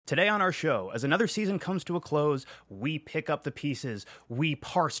Today on our show, as another season comes to a close, we pick up the pieces, we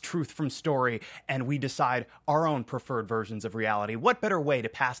parse truth from story, and we decide our own preferred versions of reality. What better way to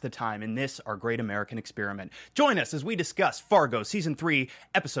pass the time in this, our great American experiment? Join us as we discuss Fargo Season 3,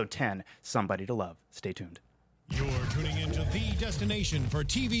 Episode 10, Somebody to Love. Stay tuned. You're tuning into the destination for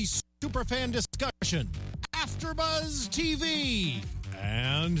TV superfan discussion, AFTERBUZZ TV.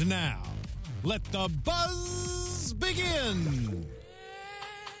 And now, let the buzz begin.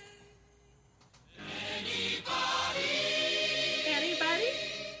 Anybody?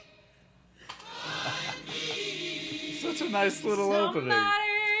 Such a nice little opening.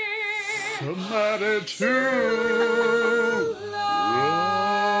 Somebody to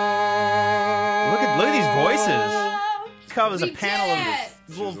Look at these voices. Covers a panel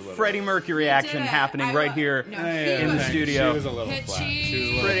of little Freddie Mercury action happening right here in the studio. She was a little flat. She was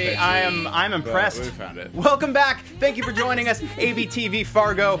a little Pretty. pitchy, I'm impressed. We found it. Welcome back. Thank you for joining us, ABTV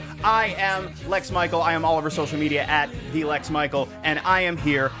Fargo. I am Lex Michael. I am all over social media at the Lex Michael, and I am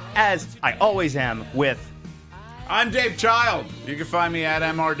here as I always am with. I'm Dave Child. You can find me at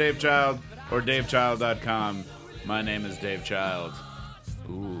MRDaveChild or DaveChild.com. My name is Dave Child.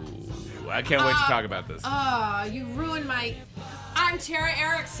 Ooh, I can't wait to talk about this. Oh, you ruined my... I'm Tara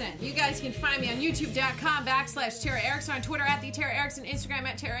Erickson. You guys can find me on YouTube.com/Tara Erickson, on Twitter at the Tara Erickson, Instagram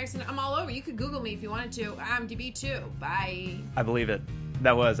at Tara Erickson. I'm all over. You could Google me if you wanted to. I'm DB too. Bye. I believe it.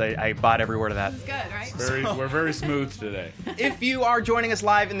 That was. I bought every word of that. It's good, right? We're very smooth today. If you are joining us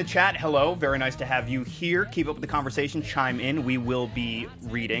live in the chat, hello. Very nice to have you here. Keep up with the conversation. Chime in. We will be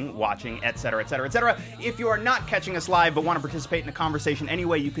reading, watching, etc., etc., etc. If you are not catching us live but want to participate in the conversation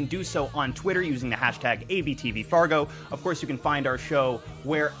anyway, you can do so on Twitter using the hashtag ABTVFargo. Of course, you can find our show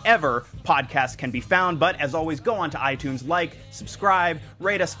wherever podcasts can be found. But as always, go on to iTunes, like, subscribe,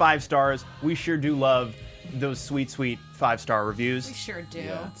 rate us 5 stars. We sure do love those sweet, sweet 5-star reviews. We sure do.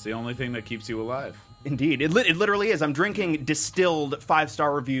 Yeah, it's the only thing that keeps you alive. Indeed. It literally is. I'm drinking distilled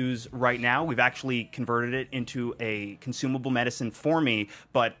 5-star reviews right now. We've actually converted it into a consumable medicine for me,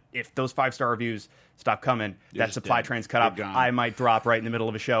 but if those 5-star reviews stop coming, that supply dead. train's cut up, I might drop right in the middle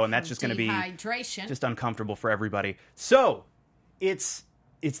of a show, and that's just going to be just uncomfortable for everybody. So, it's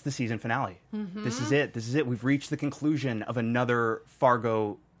the season finale. Mm-hmm. This is it. We've reached the conclusion of another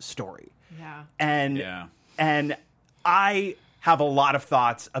Fargo story. Yeah. And I have a lot of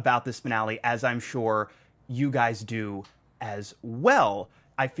thoughts about this finale, as I'm sure you guys do as well.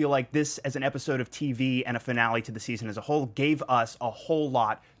 I feel like this, as an episode of TV and a finale to the season as a whole, gave us a whole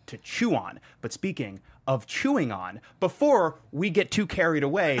lot to chew on. But speaking of chewing on, before we get too carried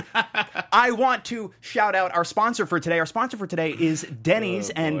away, I want to shout out our sponsor for today. Our sponsor for today is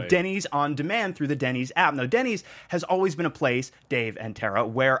Denny's and Denny's On Demand through the Denny's app. Now, Denny's has always been a place, Dave and Tara,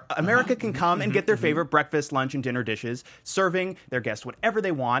 where America can come and get their favorite breakfast, lunch, and dinner dishes, serving their guests whatever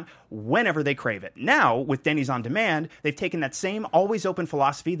they want, whenever they crave it. Now, with Denny's On Demand, they've taken that same always open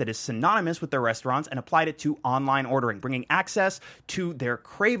philosophy that is synonymous with their restaurants and applied it to online ordering, bringing access to their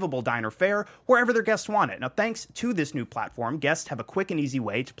craveable diner fare wherever their guests want it. Now, thanks to this new platform, guests have a quick and easy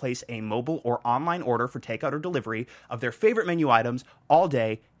way to place a mobile or online order for takeout or delivery of their favorite menu items all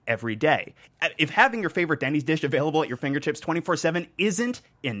day, every day. If having your favorite Denny's dish available at your fingertips 24/7 isn't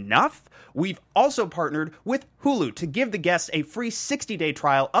enough, we've also partnered with Hulu to give the guests a free 60-day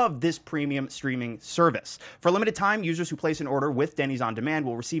trial of this premium streaming service. For a limited time, users who place an order with Denny's On Demand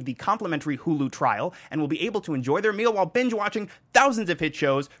will receive the complimentary Hulu trial and will be able to enjoy their meal while binge-watching thousands of hit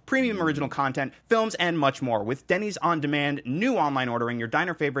shows, premium original content, films, and much more. With Denny's On Demand, new online ordering, your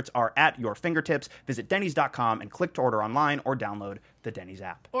diner favorites are at your fingertips. Visit Dennys.com and click to order online or download the Denny's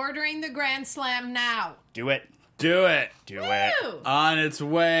app. Ordering the Grand Slam now. Do it. Do it. Do it. On its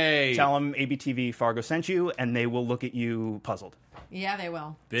way. Tell them ABTV Fargo sent you, and they will look at you puzzled. Yeah, they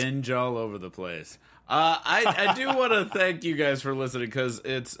will. Binge all over the place. I do want to thank you guys for listening, because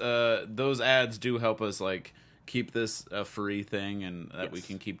it's those ads do help us keep this a free thing, and that we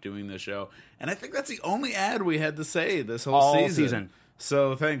can keep doing this show. And I think that's the only ad we had to say this whole season.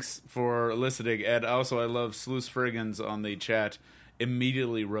 So thanks for listening. And also, I love Sluice Friggins on the chat.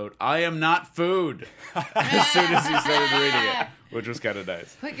 Immediately wrote, "I am not food," as soon as he started reading it, which was kind of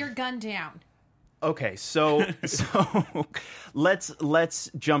nice. Put your gun down. Okay, so let's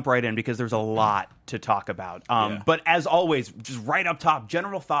jump right in, because there's a lot to talk about. But as always, just right up top,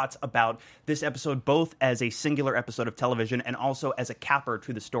 general thoughts about this episode, both as a singular episode of television and also as a capper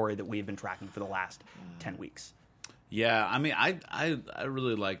to the story that we've been tracking for the last 10 weeks. Yeah, I mean, I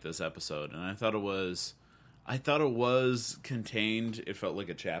really liked this episode, and I thought it was contained. It felt like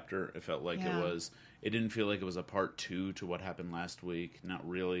a chapter. It felt like it didn't feel like it was a part 2 to what happened last week. Not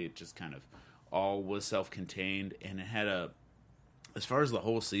really. It just kind of all was self-contained, and it had a as far as the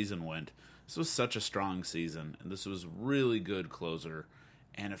whole season went, this was such a strong season, and this was really good closer,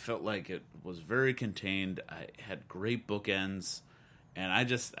 and it felt like it was very contained. I had great bookends, and I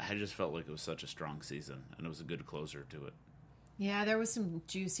just felt like it was such a strong season, and it was a good closer to it. Yeah, there was some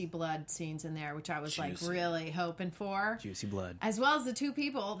juicy blood scenes in there, which I was like really hoping for. Juicy blood. As well as the two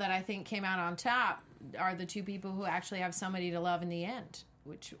people that I think came out on top are the two people who actually have somebody to love in the end,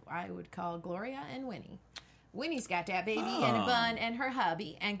 which I would call Gloria and Winnie. Winnie's got that baby and a bun and her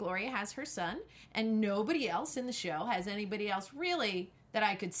hubby, and Gloria has her son, and nobody else in the show has anybody else really that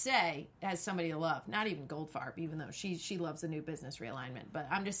I could say has somebody to love. Not even Goldfarb, even though she loves the new business realignment. But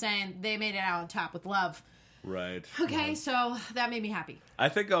I'm just saying they made it out on top with love. Right. Okay, so that made me happy. I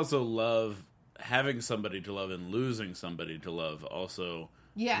think also having somebody to love and losing somebody to love also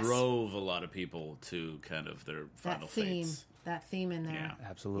drove a lot of people to kind of their final fates. That theme in there. Yeah.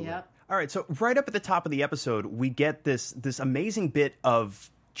 Absolutely. Yep. All right, so right up at the top of the episode, we get this amazing bit of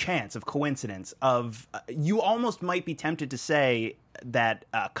chance, of coincidence, of you almost might be tempted to say that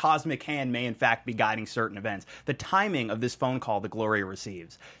cosmic hand may in fact be guiding certain events. The timing of this phone call that Gloria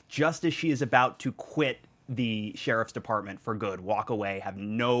receives, just as she is about to quit the sheriff's department for good, walk away, have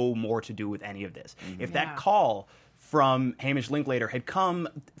no more to do with any of this. Mm-hmm. If that call from Hamish Linklater had come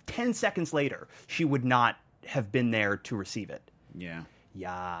 10 seconds later, she would not have been there to receive it. Yeah.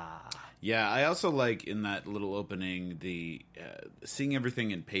 Yeah, I also like in that little opening the seeing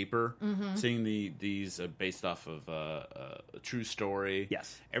everything in paper, seeing these based off of a true story.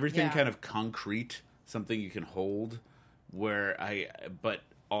 Yes, everything kind of concrete, something you can hold. But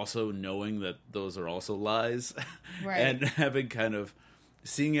also knowing that those are also lies, right. And having kind of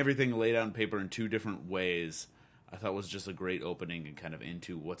seeing everything laid out on paper in two different ways. I thought was just a great opening and kind of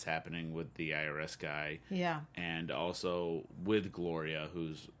into what's happening with the IRS guy. Yeah. And also with Gloria,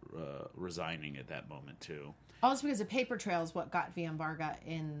 who's resigning at that moment, too. Also because the paper trail is what got VM Varga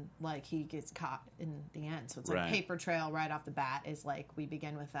in, like, he gets caught in the end. So it's like paper trail right off the bat is like we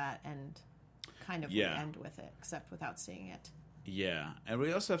begin with that and kind of we end with it, except without seeing it. Yeah. And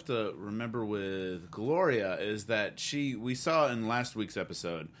we also have to remember with Gloria is that we saw in last week's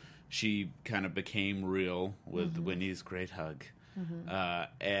episode, she kind of became real with Winnie's great hug.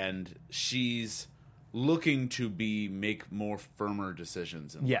 And she's looking to make more firmer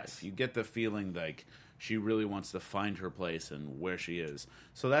decisions in life. You get the feeling like she really wants to find her place and where she is.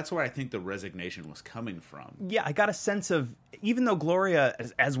 So that's where I think the resignation was coming from. Yeah, I got a sense of, even though Gloria,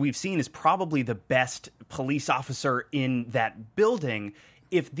 as we've seen, is probably the best police officer in that building,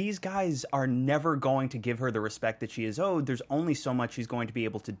 if these guys are never going to give her the respect that she is owed, there's only so much she's going to be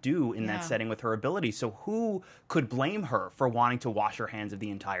able to do in that setting with her ability. So who could blame her for wanting to wash her hands of the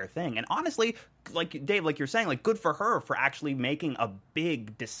entire thing? And honestly, like Dave, like you're saying, like good for her for actually making a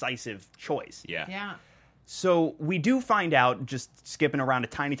big, decisive choice. Yeah. So we do find out, just skipping around a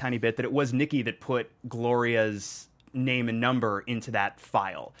tiny, tiny bit, that it was Nikki that put Gloria's name and number into that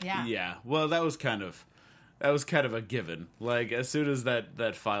file. Yeah. Well, that was kind of a given. Like, as soon as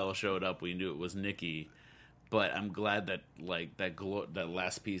that file showed up, we knew it was Nikki. But I'm glad that, like, that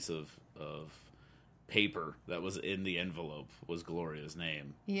last piece of paper that was in the envelope was Gloria's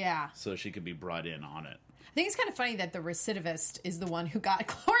name. Yeah. So she could be brought in on it. I think it's kind of funny that the recidivist is the one who got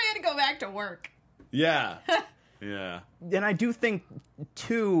Gloria to go back to work. Yeah. Yeah. And I do think,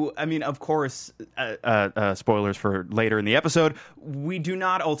 too, I mean, of course, spoilers for later in the episode, we do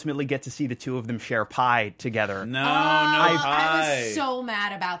not ultimately get to see the two of them share pie together. No pie. I was so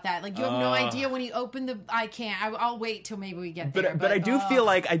mad about that. Like, you have no idea when he opened the... I can't. I'll wait till maybe we get there. But I do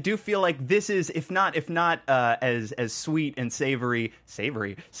feel like this is, if not as sweet and savory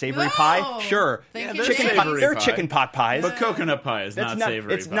pie, sure. Yeah, They're chicken pot pies. But coconut pie is not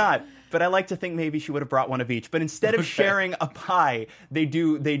savory It's pie. not. But I like to think maybe she would have brought one of each. But instead of sharing a pie, they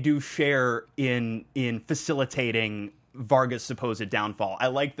do share in facilitating Varga's supposed downfall. I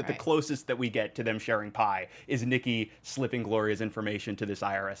like that the closest that we get to them sharing pie is Nikki slipping Gloria's information to this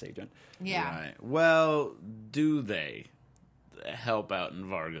IRS agent. Yeah. Right. Well, do they help out in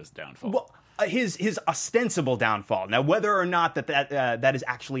Varga's downfall? Well, his ostensible downfall. Now, whether or not that is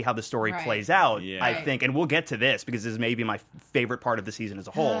actually how the story plays out, I think, and we'll get to this because this is maybe my favorite part of the season as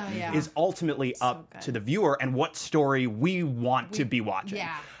a whole, is ultimately up to the viewer and what story we want to be watching.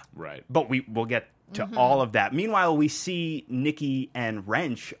 Yeah. Right. But we'll get to all of that. Meanwhile, we see Nikki and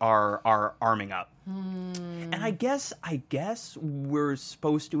Wrench are arming up. And I guess we're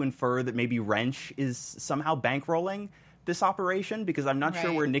supposed to infer that maybe Wrench is somehow bankrolling this operation, because I'm not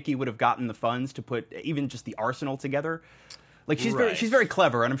sure where Nikki would have gotten the funds to put even just the arsenal together. Like, she's very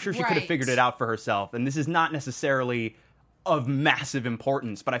clever, and I'm sure she could have figured it out for herself. And this is not necessarily of massive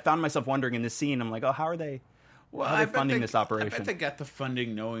importance, but I found myself wondering in this scene, I'm like, oh, how are they Well, how are they funding this operation? I bet they got the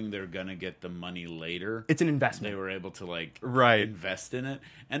funding knowing they're going to get the money later. It's an investment. They were able to right. invest in it.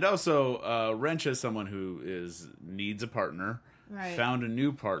 And also, Wrench is someone who needs a partner, right. found a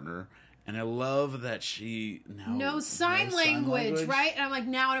new partner, and I love that she now knows sign language, right? And I'm like,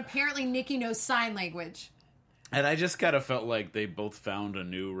 now apparently Nikki knows sign language. And I just kind of felt like they both found a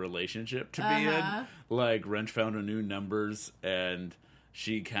new relationship to be in. Like, Wrench found a new Numbers, and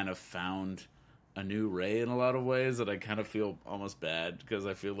she kind of found a new Ray in a lot of ways, that I kind of feel almost bad, because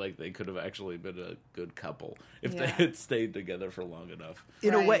I feel like they could have actually been a good couple if they had stayed together for long enough.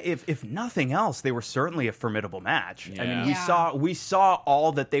 In a way, if nothing else, they were certainly a formidable match. Yeah. I mean, we saw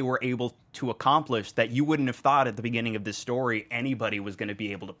all that they were able to accomplish that you wouldn't have thought at the beginning of this story anybody was going to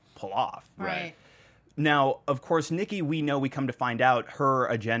be able to pull off. Right. Now, of course, Nikki, we come to find out her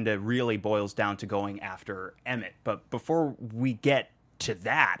agenda really boils down to going after Emmett. But before we get to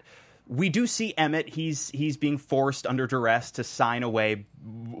that, we do see Emmett. He's being forced under duress to sign away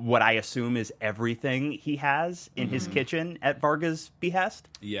what I assume is everything he has in his kitchen at Varga's behest.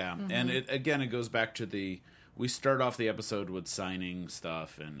 Yeah, and it goes back to we start off the episode with signing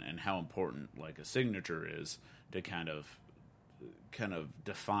stuff and how important like a signature is to kind of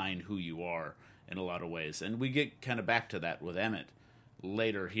define who you are in a lot of ways. And we get kind of back to that with Emmett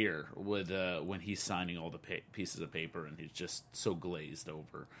later here with when he's signing all the pieces of paper and he's just so glazed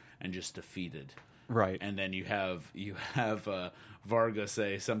over and just defeated. Right. And then you have Varga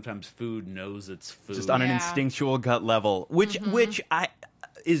say sometimes food knows its food. Just on an instinctual gut level, which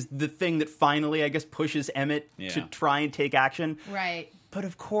is the thing that finally, I guess, pushes Emmett to try and take action. Right. But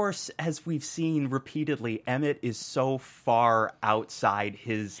of course, as we've seen repeatedly, Emmett is so far outside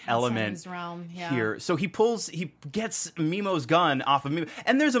his element his realm, here. So he gets Memo's gun off of Memo.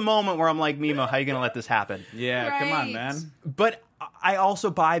 And there's a moment where I'm like, Memo, how are you going to let this happen? Yeah, come on, man. But I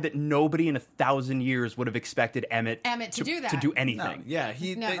also buy that nobody in 1,000 years would have expected Emmett to do that. To do anything. No, yeah,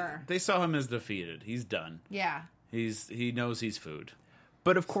 Never. They saw him as defeated. He's done. Yeah. He knows he's food.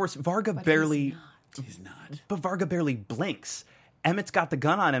 But of course, Varga barely... He's not. But Varga barely blinks. Emmett's got the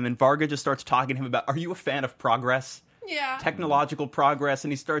gun on him, and Varga just starts talking to him about, are you a fan of progress? Yeah. Technological progress,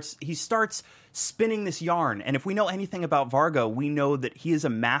 and he starts spinning this yarn. And if we know anything about Varga, we know that he is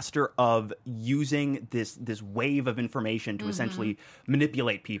a master of using this wave of information to essentially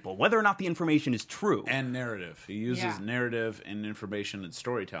manipulate people, whether or not the information is true. And narrative. He uses narrative and information and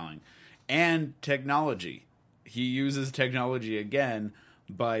storytelling. And technology. He uses technology again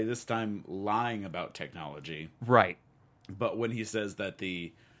by this time lying about technology. Right. But when he says that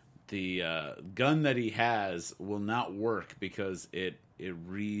the gun that he has will not work because it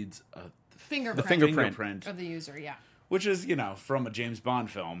reads the fingerprint of the user, which is from a James Bond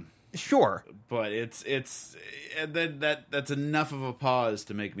film, sure. But that's enough of a pause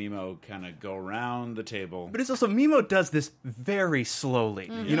to make Memo kind of go around the table. But it's also Memo does this very slowly.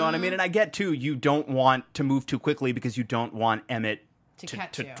 You know what I mean? And I get too, you don't want to move too quickly because you don't want Emmett to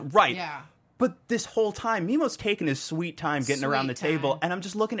catch you. Right. Yeah. But this whole time, Memo's taking his sweet time getting around the table, and I'm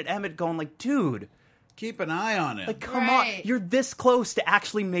just looking at Emmett going like, dude, keep an eye on it. Like, come on. You're this close to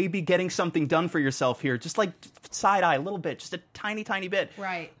actually maybe getting something done for yourself here. Just like side eye a little bit, just a tiny, tiny bit.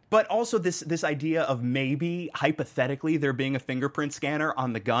 Right. But also this idea of maybe, hypothetically, there being a fingerprint scanner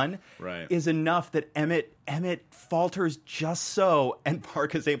on the gun is enough that Emmett falters just so, and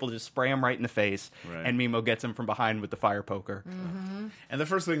Varga's able to just spray him right in the face, and Memo gets him from behind with the fire poker. And the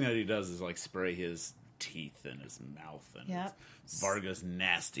first thing that he does is like spray his teeth in his mouth, and Varga's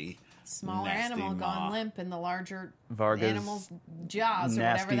nasty. Smaller animal gone limp in the larger Varga's animal's jaws or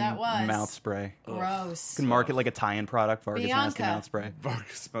whatever that was. Mouth spray. Gross. You can market like a tie-in product, Varga's Bianca. nasty mouth spray.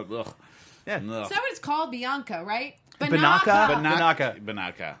 Varga's smell. Ugh. Yeah. Is that what it's called? Bianca, right? Banaka.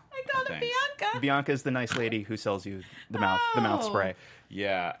 Banaka. I called it Bianca. Bianca is the nice lady who sells you the mouth spray.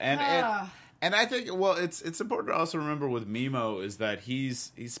 Yeah, and I think it's important to also remember with Memo is that he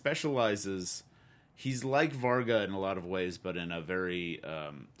specializes. He's like Varga in a lot of ways, but in a very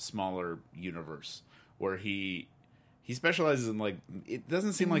smaller universe where he specializes in, like, it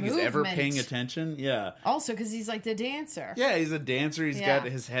doesn't seem like he's ever paying attention. Yeah. Also, because he's like the dancer. Yeah, he's a dancer. He's got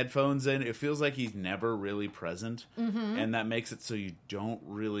his headphones in. It feels like he's never really present, and that makes it so you don't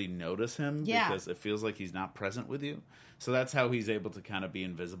really notice him because it feels like he's not present with you. So that's how he's able to kind of be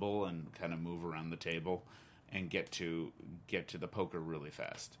invisible and kind of move around the table and get to the poker really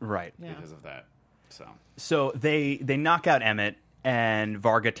fast. Right. Because of that. So they knock out Emmett, and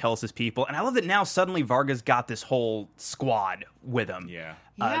Varga tells his people, and I love that now suddenly Varga's got this whole squad with him.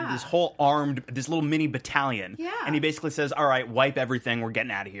 This whole this little mini battalion. And he basically says, all right, wipe everything, we're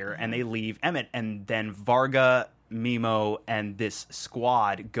getting out of here. And they leave Emmett, and then Varga Mimo and this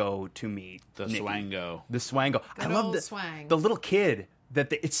squad go to meet The Nikki. Swango. The Swango. I Good love old the Swang. the little kid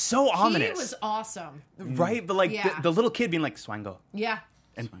it's so ominous. He was awesome. right? But like Yeah. the little kid being like Swango Yeah.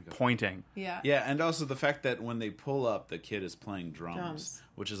 and pointing. Yeah. Yeah, and also the fact that when they pull up, the kid is playing drums, Drums.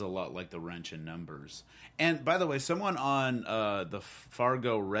 which is a lot like the wrench in Numbers. And by the way, someone on the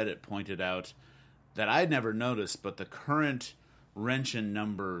Fargo Reddit pointed out that I'd never noticed, but the current wrench in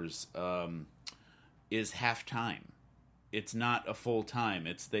Numbers is half time. It's not a full time.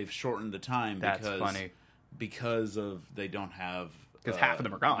 They've shortened the time That's funny. because of they don't have 'Cause half of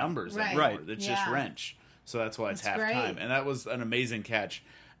them are gone. Numbers Right. anymore. Right. It's Yeah. just wrench. So that's why it's That's half time. great. And that was an amazing catch.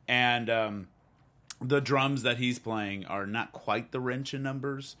 And the drums that he's playing are not quite the wrench in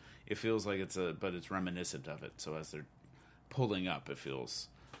Numbers. It feels like but it's reminiscent of it. So as they're pulling up, it feels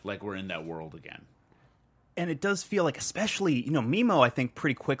like we're in that world again. And it does feel like, especially, Mimo, I think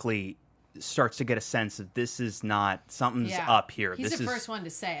pretty quickly starts to get a sense of this is not, something's up here. He's this the is, first one to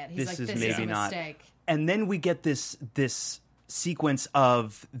say it. He's this like, is this maybe is a not. mistake. And then we get this sequence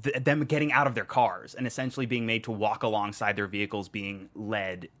of them getting out of their cars and essentially being made to walk alongside their vehicles being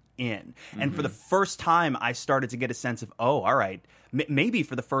led in. And for the first time, I started to get a sense of, oh, all right, maybe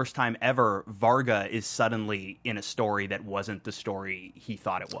for the first time ever, Varga is suddenly in a story that wasn't the story he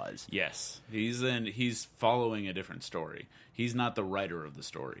thought it was. Yes, he's following a different story. He's not the writer of the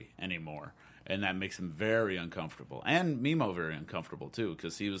story anymore, and that makes him very uncomfortable. And Mimo very uncomfortable too,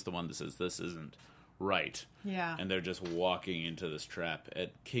 because he was the one that says this isn't right. Yeah. And they're just walking into this trap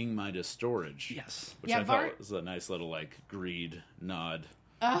at King Midas Storage. Yes. Which I thought was a nice little greed nod.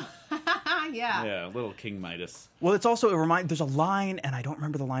 Yeah. Yeah, little King Midas. Well, it's also there's a line, and I don't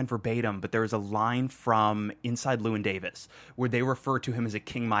remember the line verbatim, but there's a line from Inside Llewyn Davis where they refer to him as a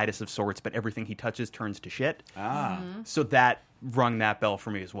King Midas of sorts, but everything he touches turns to shit. So that rung that bell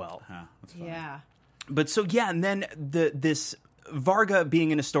for me as well. That's funny. Yeah. But so yeah, and then this Varga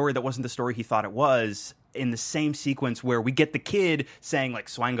being in a story that wasn't the story he thought it was, in the same sequence where we get the kid saying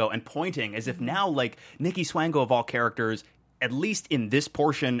Swango and pointing as if now Nikki Swango of all characters, at least in this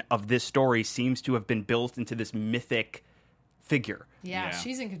portion of this story, seems to have been built into this mythic figure. Yeah,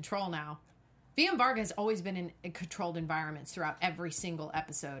 she's in control now. VM Varga has always been in controlled environments throughout every single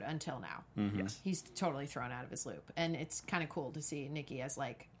episode until now. Yes. He's totally thrown out of his loop, and it's kind of cool to see Nikki as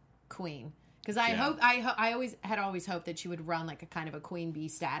queen. Because I always hoped that she would run a kind of a queen bee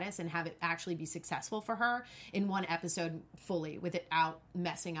status and have it actually be successful for her in one episode fully without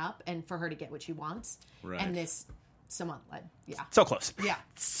messing up, and for her to get what she wants. Right. And this someone led, So close. yeah,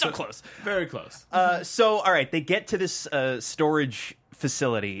 So close. Very close. So, all right, they get to this storage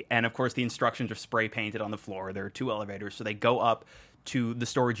facility, and of course the instructions are spray painted on the floor. There are 2 elevators, so they go up to the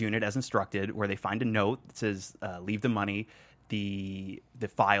storage unit as instructed, where they find a note that says, leave the money. The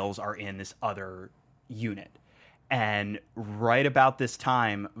files are in this other unit. And right about this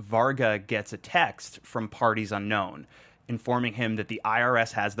time, Varga gets a text from parties unknown informing him that the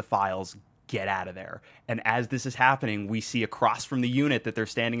IRS has the files. Get out of there. And as this is happening, we see across from the unit that they're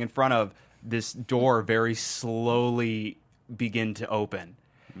standing in front of, this door very slowly begin to open.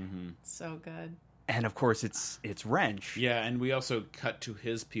 so good. And of course, it's Wrench. Yeah, and we also cut to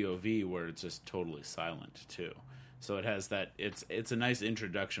his POV where it's just totally silent too. So it has that. It's a nice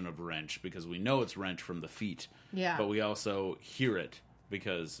introduction of Wrench because we know it's Wrench from the feet. Yeah. But we also hear it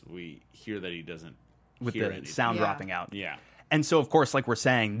because we hear that he doesn't With hear the anything. sound Yeah. dropping out. Yeah. And so, of course, like we're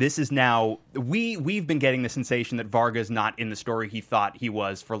saying, this is now we've been getting the sensation that Varga's not in the story he thought he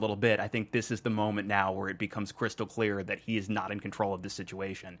was for a little bit. I think this is the moment now where it becomes crystal clear that he is not in control of this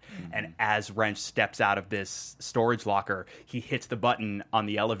situation. Mm-hmm. And as Wrench steps out of this storage locker, he hits the button on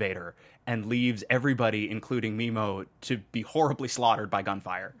the elevator and leaves everybody, including Mimo, to be horribly slaughtered by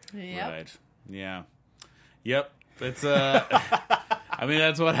gunfire. Yep. Right. Yeah. Yep. It's I mean,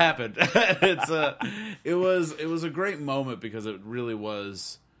 that's what happened. It was a great moment because it really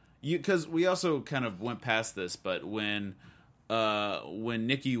was. Because we also kind of went past this, but when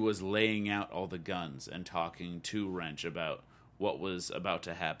Nikki was laying out all the guns and talking to Wrench about what was about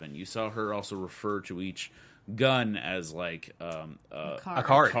to happen, you saw her also refer to each gun as like a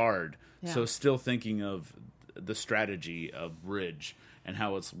card. Yeah. So still thinking of the strategy of Bridge and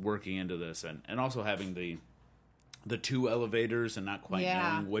how it's working into this, and also having the 2 elevators and not quite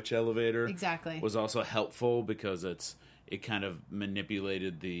knowing which elevator exactly was also helpful because it kind of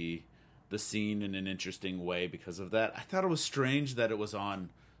manipulated the scene in an interesting way because of that. I thought it was strange that it was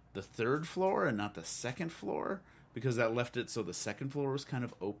on the 3rd floor and not the 2nd floor because that left it so the 2nd floor was kind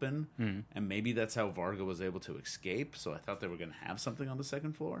of open, and maybe that's how Varga was able to escape. So I thought they were going to have something on the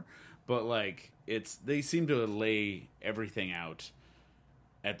 2nd floor, but like they seem to lay everything out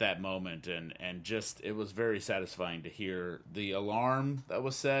at that moment, and just it was very satisfying to hear the alarm that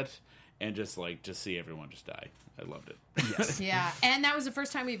was set, and just like to see everyone just die. I loved it. Yes. Yeah, and that was the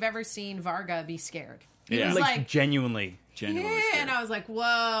first time we've ever seen Varga be scared. He Yeah. was Like genuinely. yeah, scared. and I was like,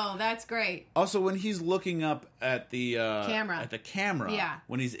 whoa, that's great. Also, when he's looking up at the Camera. Yeah.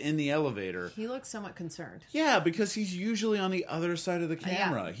 when he's in the elevator, He looks somewhat concerned. yeah, because he's usually on the other side of the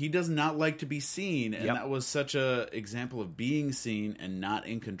camera. Yeah. He does not like to be seen, and Yep. that was such a example of being seen and not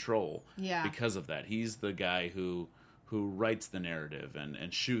in control. Yeah. Because of that, he's the guy who writes the narrative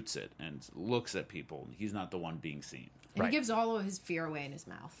and shoots it and looks at people. He's not the one being seen. And Right. he gives all of his fear away in his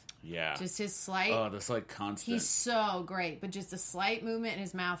mouth. Yeah, Just his slight. that's like constant. He's so great, but just a slight movement in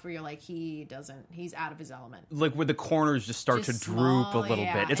his mouth where you're like, he's out of his element. Like where the corners just start Just to droop small, a little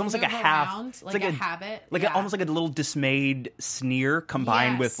yeah, bit. It's almost and like a move half, around, it's like a habit, like yeah. almost like a little dismayed sneer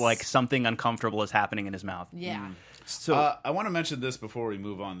combined with Yes. like something uncomfortable is happening in his mouth. Yeah. So I want to mention this before we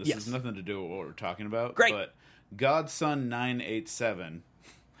move on. This Yes. has nothing to do with what we're talking about. Great. But Godson987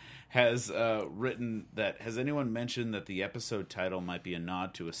 has written that, has anyone mentioned that the episode title might be a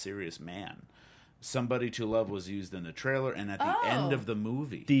nod to a serious man? Somebody to Love was used in the trailer and at the end of the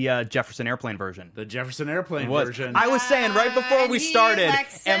movie. the Jefferson Airplane version. The Jefferson Airplane Was. version. I was saying right before we started,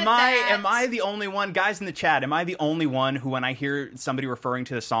 Lex said am that. I the only one, guys in the chat, am I the only one who, when I hear somebody referring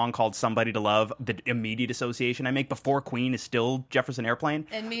to the song called Somebody to Love, the immediate association I make before Queen is still Jefferson Airplane?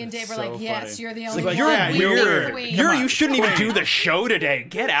 And me and Dave were so like, yes, funny. you're the It's only like, one. yeah, We you're think weird. Queen. You shouldn't even do the show today.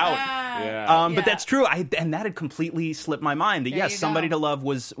 Get out. Yeah. But that's true. And that had completely slipped my mind. That There yes, you Somebody go. to Love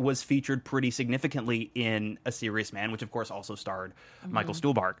was featured pretty significantly in A Serious Man, which of course also starred Michael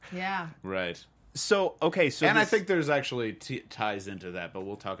Stuhlbarg. Yeah. Right. So okay, so And I this- think there's actually ties into that, but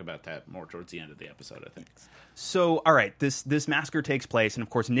we'll talk about that more towards the end of the episode, I think. So, all right, this massacre takes place, and of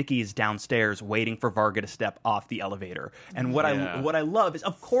course, Nikki is downstairs waiting for Varga to step off the elevator. And what I love is,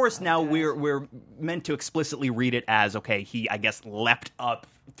 of course, now we're meant to explicitly read it as, okay, he, I guess, leapt up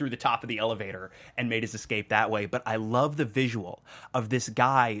through the top of the elevator and made his escape that way. But I love the visual of this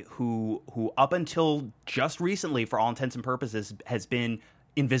guy who up until just recently, for all intents and purposes, has been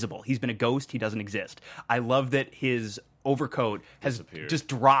invisible. He's been a ghost. He doesn't exist. I love that his overcoat has Disappeared. just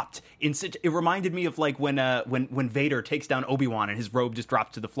dropped in such. It reminded me of like when Vader takes down Obi-Wan and his robe just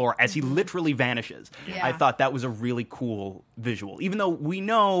drops to the floor as he literally vanishes. Yeah. I thought that was a really cool visual, even though we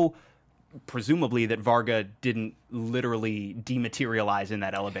know presumably that Varga didn't literally dematerialize in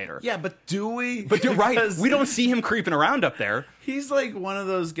that elevator. Yeah, but do we? But you're right. Because We don't see him creeping around up there. he's like one of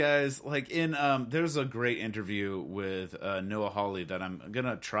those guys, like in, there's a great interview with Noah Hawley that I'm going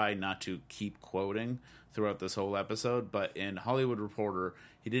to try not to keep quoting throughout this whole episode, but in Hollywood Reporter,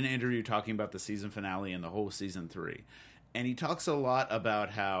 he did an interview talking about the season finale and the whole season 3. And he talks a lot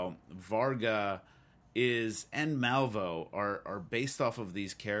about how Varga and Malvo are based off of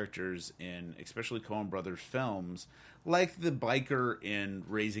these characters in especially Coen Brothers films, like the biker in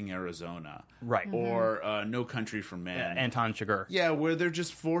Raising Arizona, Right. or No Country for Men, Anton Chigurh. yeah, where they're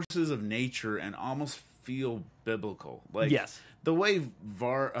just forces of nature and almost feel biblical. Like Yes. the way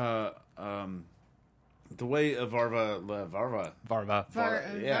Varva. Varga.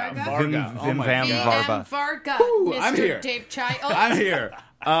 Yeah, Varga? Varga. Vim my Vam God. Varga. Varga. Ooh, Mr. I'm here. Dave Child. I'm here.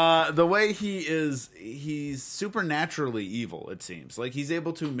 The way he's supernaturally evil, it seems. Like he's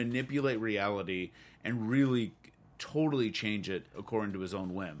able to manipulate reality and really totally change it according to his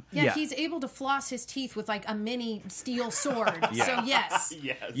own whim. Yeah, Yeah. he's able to floss his teeth with like a mini steel sword. So yes.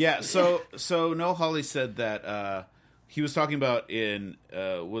 Yes. Yeah, so Noah Hawley said that he was talking about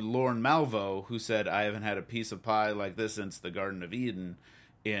with Lauren Malvo, who said, I haven't had a piece of pie like this since the Garden of Eden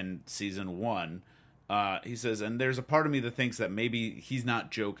in season 1. He says, and there's a part of me that thinks that maybe he's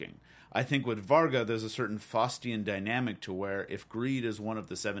not joking. I think with Varga, there's a certain Faustian dynamic to where if greed is one of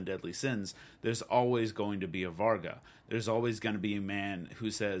the 7 deadly sins, there's always going to be a Varga. There's always going to be a man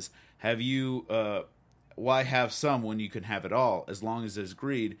who says, why have some when you can have it all? As long as there's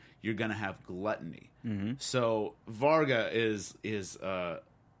greed, you're going to have gluttony. Mm-hmm. So Varga is an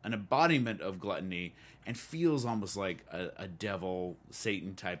embodiment of gluttony and feels almost like a devil,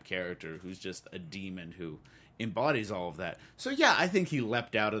 Satan type character who's just a demon who embodies all of that. So yeah, I think he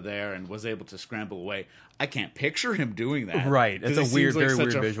leapt out of there and was able to scramble away. I can't picture him doing that. Right. It's 'cause a he weird, seems like very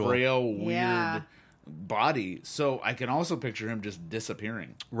such weird a visual. frail, weird Yeah. body. So I can also picture him just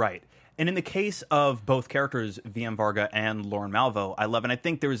disappearing. Right. And in the case of both characters, VM Varga and Lauren Malvo, I love, and I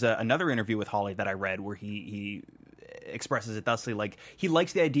think there was another interview with Hawley that I read where he expresses it thusly, like he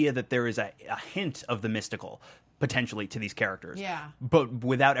likes the idea that there is a hint of the mystical potentially to these characters, Yeah. but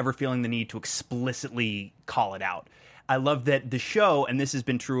without ever feeling the need to explicitly call it out. I love that the show, and this has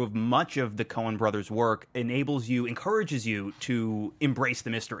been true of much of the Coen brothers' work, encourages you to embrace the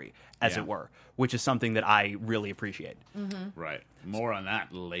mystery, as it were, which is something that I really appreciate. Right. More on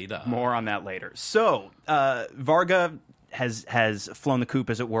that later. So, Varga has flown the coop,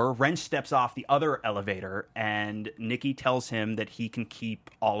 as it were. Wrench steps off the other elevator, and Nikki tells him that he can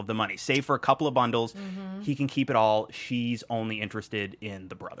keep all of the money. Save for a couple of bundles, he can keep it all. She's only interested in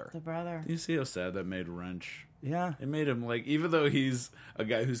the brother. You see how sad that made Wrench? Yeah. It made him, like, even though he's a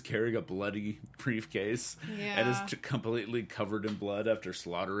guy who's carrying a bloody briefcase and is completely covered in blood after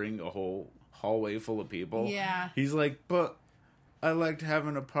slaughtering a whole hallway full of people. Yeah. He's like, but I liked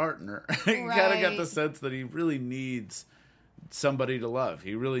having a partner. He kind of got the sense that he really needs somebody to love.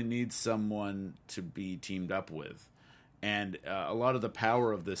 He really needs someone to be teamed up with. And a lot of the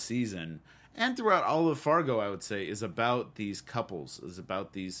power of this season, and throughout all of Fargo, I would say, is about these couples, is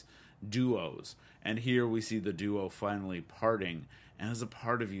about these duos. And here we see the duo finally parting. And there's a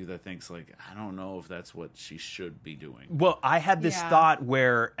part of you that thinks, like, I don't know if that's what she should be doing. Well, I had this thought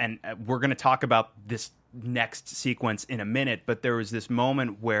where, and we're going to talk about this next sequence in a minute, but there was this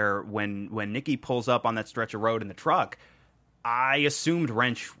moment where when Nikki pulls up on that stretch of road in the truck, I assumed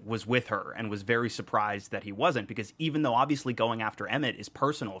Wrench was with her and was very surprised that he wasn't, because even though obviously going after Emmett is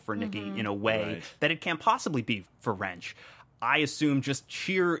personal for Nikki in a way that it can't possibly be for Wrench, I assume just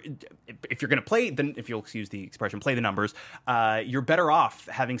sheer, if you're going to play, then if you'll excuse the expression, play the numbers, you're better off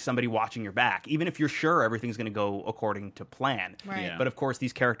having somebody watching your back, even if you're sure everything's going to go according to plan. Right. Yeah. But of course,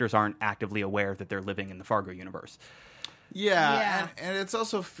 these characters aren't actively aware that they're living in the Fargo universe. Yeah. And it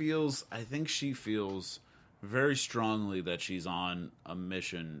also feels, I think she feels very strongly that she's on a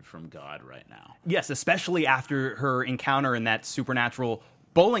mission from God right now. Yes, especially after her encounter in that supernatural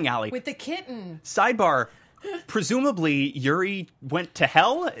bowling alley. With the kitten. Sidebar, presumably Yuri went to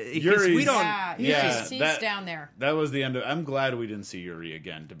hell? Yuri's- He's down there. That was the end of. I'm glad we didn't see Yuri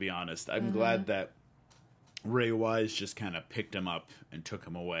again, to be honest. I'm glad that Ray Wise just kind of picked him up and took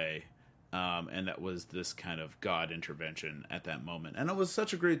him away. And that was this kind of God intervention at that moment. And it was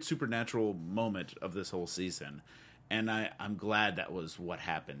such a great supernatural moment of this whole season. And I'm glad that was what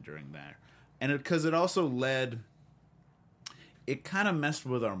happened during that. And because it also led... It kind of messed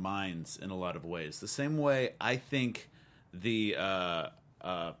with our minds in a lot of ways. The same way I think the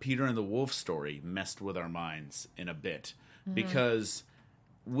Peter and the Wolf story messed with our minds in a bit. Because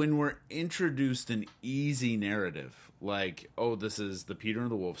when we're introduced an easy narrative, like, oh, this is the Peter and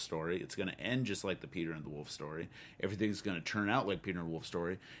the Wolf story, it's going to end just like the Peter and the Wolf story, everything's going to turn out like Peter and the Wolf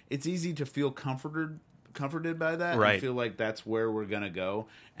story, it's easy to feel comforted by that, right, and feel like that's where we're going to go,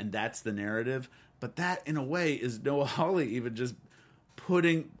 and that's the narrative. But that, in a way, is Noah Hawley even just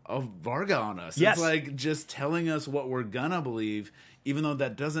putting a Varga on us. Yes. It's like just telling us what we're going to believe, even though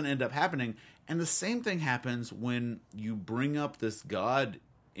that doesn't end up happening. And the same thing happens when you bring up this God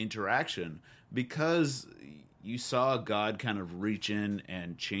interaction, because you saw God kind of reach in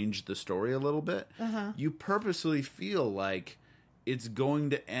and change the story a little bit. You purposely feel like it's going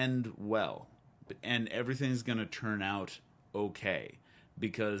to end well and everything's going to turn out okay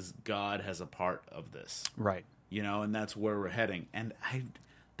because God has a part of this. Right. You know, and that's where we're heading. And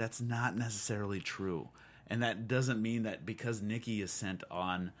that's not necessarily true. And that doesn't mean that because Nikki is sent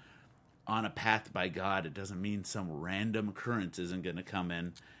on a path by God, it doesn't mean some random occurrence isn't going to come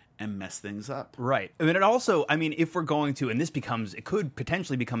in and mess things up. Right. I mean, it also, if we're going to, and it could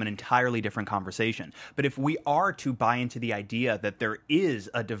potentially become an entirely different conversation, but if we are to buy into the idea that there is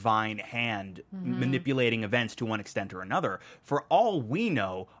a divine hand manipulating events to one extent or another, for all we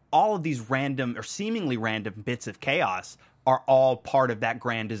know, all of these random or seemingly random bits of chaos are all part of that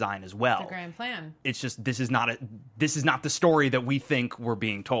grand design as well. The grand plan. It's just this is not the story that we think we're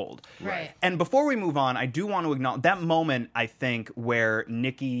being told. Right. And before we move on, I do want to acknowledge that moment, I think, where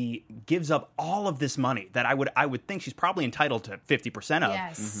Nikki gives up all of this money that I would think she's probably entitled to 50% of.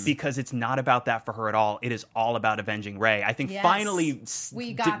 Yes. Because it's not about that for her at all. It is all about avenging Ray. I think finally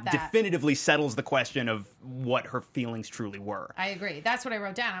we got that. definitively settles the question of what her feelings truly were. I agree. That's what I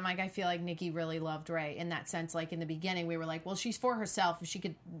wrote down. I'm like, I feel like Nikki really loved Ray in that sense. Like in the beginning, we were like, well, she's for herself. If she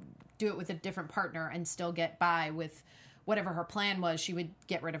could do it with a different partner and still get by with whatever her plan was, she would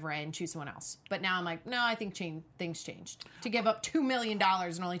get rid of Ray and choose someone else. But now I'm like, no, I think things changed. To give up $2 million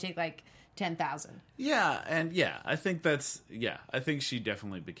and only take like $10,000. Yeah, and I think I think she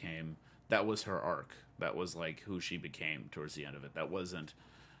definitely became, that was her arc. That was like who she became towards the end of it. That wasn't,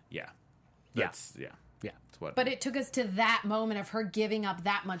 Yeah. But it took us to that moment of her giving up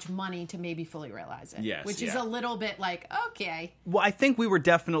that much money to maybe fully realize it. Yes, which is a little bit like, okay. Well, I think we were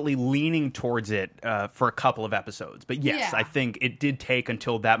definitely leaning towards it for a couple of episodes. But yes, Yeah. I think it did take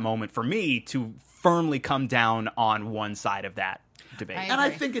until that moment for me to firmly come down on one side of that debate. I And I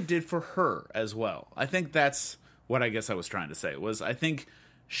agree. think it did for her as well. I think that's what I guess I was trying to say, was I think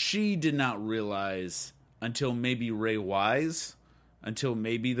she did not realize until maybe Ray Wise, until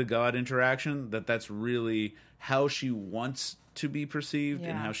maybe the God interaction, that that's really how she wants to be perceived and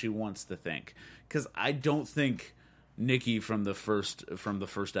Yeah. how she wants to think. Because I don't think Nikki from the first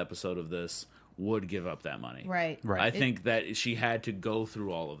episode of this would give up that money. Right. Right. I think that she had to go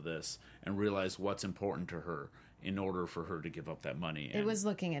through all of this and realize what's important to her in order for her to give up that money. It was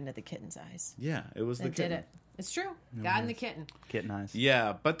looking into the kitten's eyes. Yeah, it was the It did kitten. it. It's true. God and the kitten. Kitten eyes.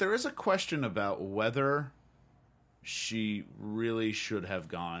 Yeah, but there is a question about whether she really should have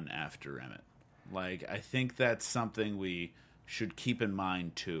gone after Emmett. Like, I think that's something we should keep in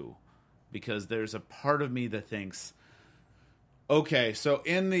mind, too. Because there's a part of me that thinks, okay, so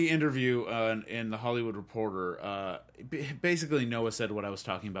in the interview in The Hollywood Reporter, basically Noah said what I was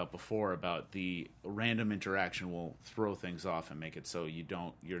talking about before, about the random interaction will throw things off and make it so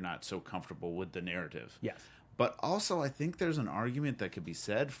you're not so comfortable with the narrative. Yes. But also, I think there's an argument that could be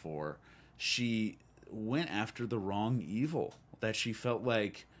said for she went after the wrong evil. That she felt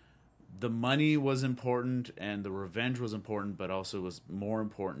like the money was important and the revenge was important, but also it was more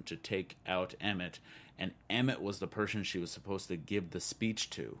important to take out Emmett. And Emmett was the person she was supposed to give the speech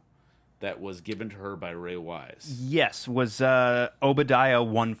to that was given to her by Ray Wise. Yes, was Obadiah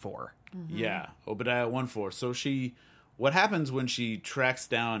 1-4. Yeah, Obadiah 1-4. So what happens when she tracks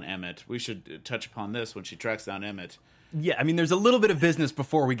down Emmett? We should touch upon this. When she tracks down Emmett. Yeah, I mean, there's a little bit of business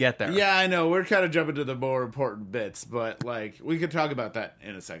before we get there. Yeah, I know. We're kind of jumping to the more important bits, but we could talk about that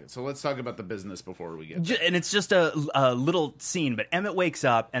in a second. So let's talk about the business before we get there. And it's just a little scene, but Emmett wakes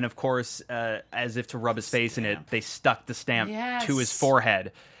up, and of course, as if to rub his face in it, they stuck the stamp Yes. to his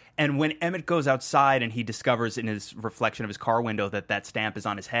forehead. And when Emmett goes outside and he discovers in his reflection of his car window that stamp is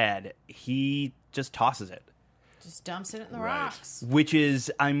on his head, he just tosses it. Just dumps it in the Right. rocks. Which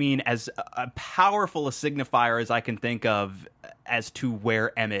is, I mean, as a powerful a signifier as I can think of as to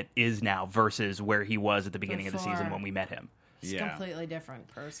where Emmett is now versus where he was at the beginning of the season Before. when we met him. He's a Yeah. completely different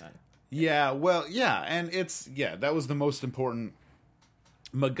person. Yeah, well, yeah, and that was the most important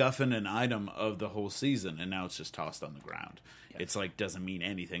MacGuffin and item of the whole season, and now it's just tossed on the ground. It's like doesn't mean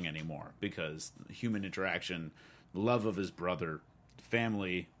anything anymore because human interaction, love of his brother,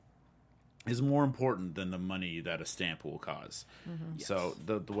 family is more important than the money that a stamp will cause. So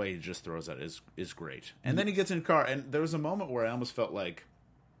the way he just throws that is great. And then he gets in the car, and there was a moment where I almost felt like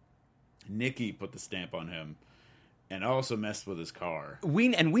Nikki put the stamp on him and also messed with his car. We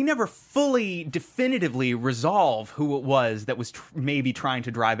never fully definitively resolve who it was that was maybe trying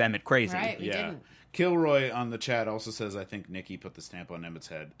to drive Emmett crazy. Right. We didn't. Kilroy on the chat also says, I think Nikki put the stamp on Emmett's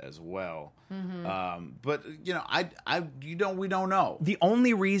head as well. But we don't know. The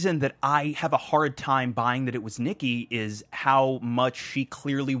only reason that I have a hard time buying that it was Nikki is how much she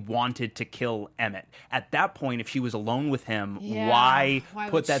clearly wanted to kill Emmett. At that point, if she was alone with him, Yeah. why Why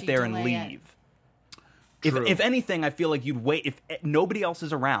put would that she there and delay it? leave? True. If anything, I feel like you'd wait. If nobody else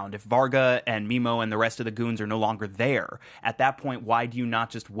is around, if Varga and Mimo and the rest of the goons are no longer there, at that point, why do you not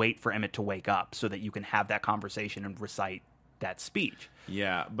just wait for Emmett to wake up so that you can have that conversation and recite that speech?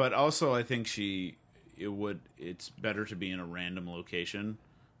 Yeah, but also I think it's better to be in a random location,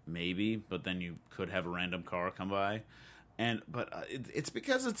 maybe, but then you could have a random car come by. But it's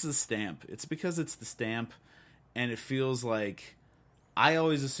because it's the stamp. It's because it's the stamp, and it feels like I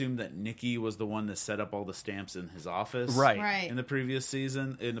always assumed that Nikki was the one that set up all the stamps in his office. Right. In the previous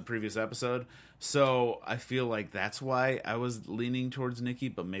season, in the previous episode. So I feel like that's why I was leaning towards Nikki,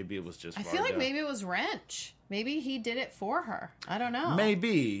 but maybe it was just I Varga. feel like maybe it was Wrench. Maybe he did it for her. I don't know.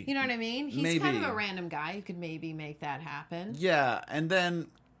 Maybe. You know what I mean? He's Maybe. kind of a random guy who could maybe make that happen. Yeah, and then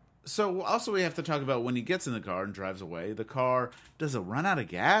so also we have to talk about when he gets in the car and drives away. The car, does it run out of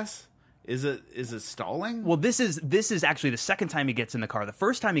gas? Is it stalling? Well, this is actually the second time he gets in the car. The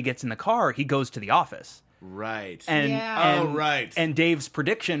first time he gets in the car, he goes to the office. Right. And, Yeah. and right. And Dave's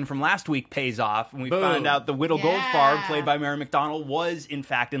prediction from last week pays off, and we Boom. find out the Whittle Yeah. Goldfarb, played by Mary McDonnell, was in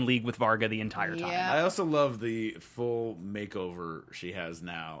fact in league with Varga the entire time. Yeah. I also love the full makeover she has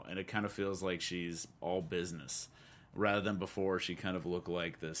now, and it kind of feels like she's all business, rather than before she kind of looked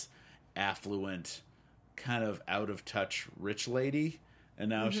like this affluent, kind of out of touch rich lady. And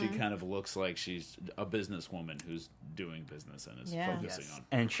now she kind of looks like she's a businesswoman who's doing business and is focusing on.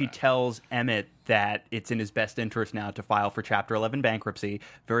 And she tells Emmett that it's in his best interest now to file for Chapter 11 bankruptcy.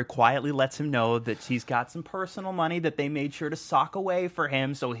 Very quietly lets him know that he's got some personal money that they made sure to sock away for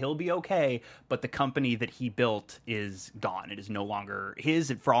him, so he'll be okay. But the company that he built is gone. It is no longer his.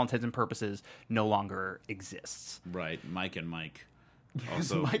 It, for all intents and purposes, no longer exists. Right, Mike and Mike.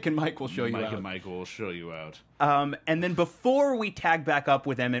 Also, Mike and Mike will show you out. Mike and Mike will show you out. And then before we tag back up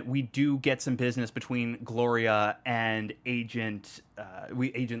with Emmett, we do get some business between Gloria and Agent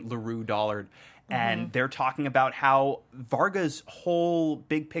LaRue Dollard. And they're talking about how Varga's whole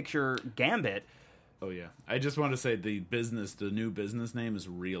big picture gambit. Oh, yeah. I just want to say the new business name is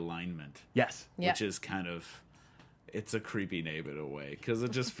Realignment. Yes. Which is kind of... It's a creepy name in a way, because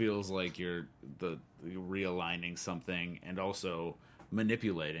it just feels like you're realigning something and also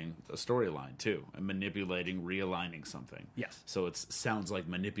manipulating a storyline, too. And realigning something. Yes. So it sounds like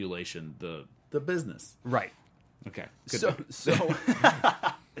manipulation, the business. Right. Okay.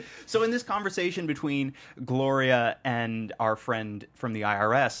 So in this conversation between Gloria and our friend from the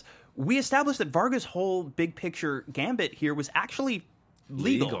IRS, we established that Varga's whole big picture gambit here was actually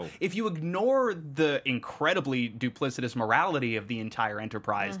legal. If you ignore the incredibly duplicitous morality of the entire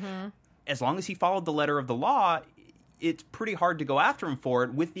enterprise, as long as he followed the letter of the law, it's pretty hard to go after him for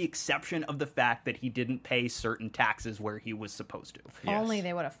it, with the exception of the fact that he didn't pay certain taxes where he was supposed to. If only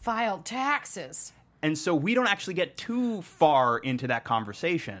they would have filed taxes. And so we don't actually get too far into that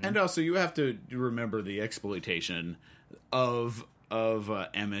conversation. And also, you have to remember the exploitation of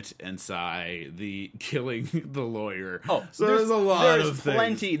Emmett and Cy, the killing the lawyer. Oh, so there's a lot of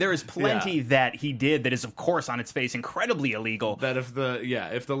plenty. There is plenty that he did that is, of course, on its face, incredibly illegal. That if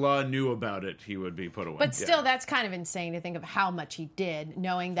the law knew about it, he would be put away. But still, that's kind of insane to think of how much he did,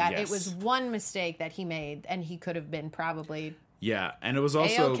 knowing that it was one mistake that he made, and he could have been probably. Yeah, and it was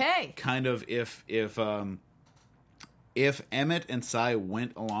also kind of if Emmett and Cy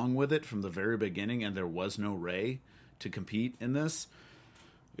went along with it from the very beginning, and there was no Ray to compete in this,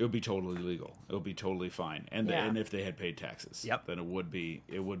 it would be totally legal. It would be totally fine. And and if they had paid taxes, then it would be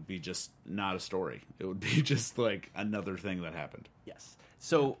just not a story. It would be just like another thing that happened. Yes.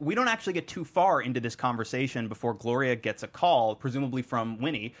 So we don't actually get too far into this conversation before Gloria gets a call, presumably from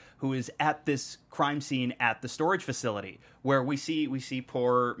Winnie, who is at this crime scene at the storage facility, where we see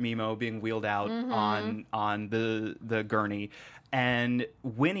poor Mimo being wheeled out on the gurney, and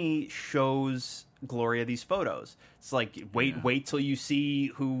Winnie shows Gloria these photos. It's like, wait till you see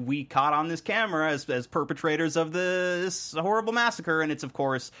who we caught on this camera as perpetrators of this horrible massacre. And it's, of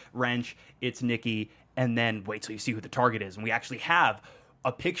course, Wrench, it's Nikki, and then wait till you see who the target is. And we actually have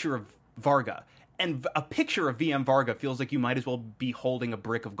a picture of Varga. And a picture of VM Varga feels like you might as well be holding a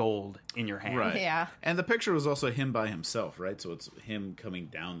brick of gold in your hand. Right. Yeah. And the picture was also him by himself, right? So it's him coming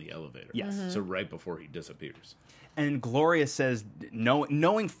down the elevator. Yes. So right before he disappears. And Gloria says,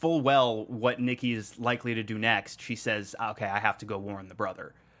 knowing full well what Nikki is likely to do next, she says, okay, I have to go warn the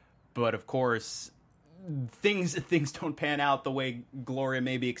brother. But of course, things don't pan out the way Gloria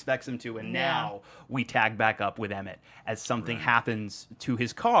maybe expects them to. And now we tag back up with Emmett as something happens to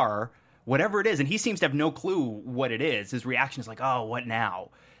his car, whatever it is. And he seems to have no clue what it is. His reaction is like, oh, what now?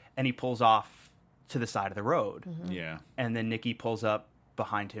 And he pulls off to the side of the road. Yeah. And then Nikki pulls up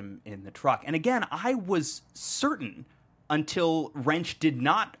behind him in the truck. And again, I was certain until Wrench did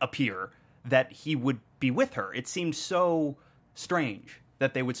not appear that he would be with her. It seemed so strange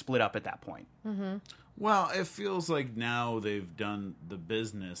that they would split up at that point. Well, it feels like now they've done the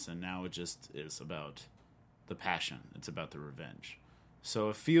business, and now it just is about the passion. It's about the revenge. So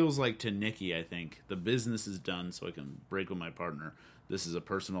it feels like to Nikki, I think, the business is done so I can break with my partner. This is a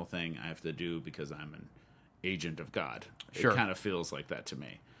personal thing I have to do because I'm an agent of God. Sure. It kind of feels like that to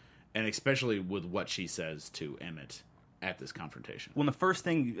me. And especially with what she says to Emmett at this confrontation. Well,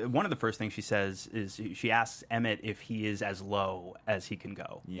 one of the first things she says is she asks Emmett if he is as low as he can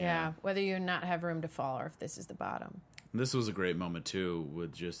go. Yeah, whether you not have room to fall or if this is the bottom. This was a great moment, too,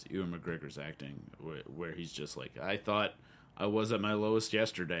 with just Ewan McGregor's acting, where he's just like, I thought I was at my lowest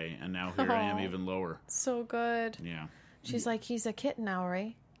yesterday, and now here I am even lower. So good. Yeah. She's like, he's a kitten now,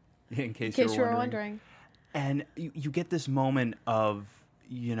 Ray. In case you were wondering. And you get this moment of,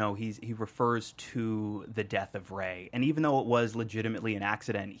 he refers to the death of Ray. And even though it was legitimately an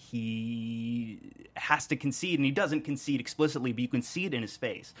accident, he has to concede, and he doesn't concede explicitly, but you can see it in his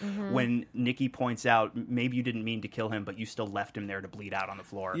face when Nikki points out, maybe you didn't mean to kill him, but you still left him there to bleed out on the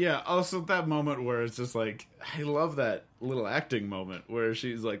floor. Yeah, also that moment where it's just like, I love that little acting moment where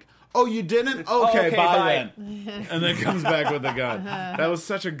she's like, oh, you didn't? Okay, bye then. And then comes back with the gun. That was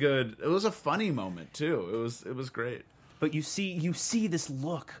such a good, it was a funny moment too. It was great. But you see this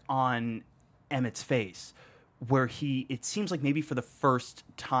look on Emmett's face where it seems like maybe for the first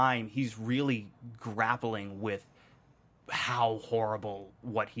time he's really grappling with how horrible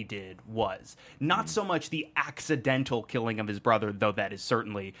what he did was. Not so much the accidental killing of his brother, though that is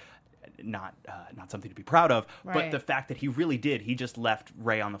certainly not something to be proud of, but the fact that he really did. He just left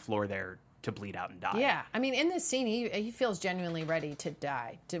Ray on the floor there to bleed out and die. Yeah, I mean, in this scene, he feels genuinely ready to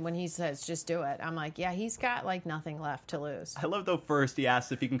die. When he says, just do it, I'm like, yeah, he's got, like, nothing left to lose. I love, though, first he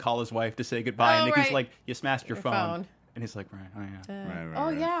asks if he can call his wife to say goodbye, and Nikki's like, you smashed your phone. And he's like, right, oh, yeah.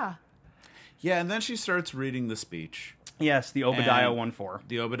 Right. Yeah. Yeah, and then she starts reading the speech. Yes, the Obadiah 1:4.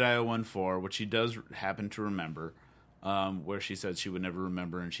 The Obadiah 1:4, which she does happen to remember, where she said she would never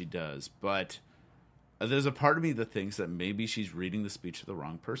remember, and she does. But there's a part of me that thinks that maybe she's reading the speech to the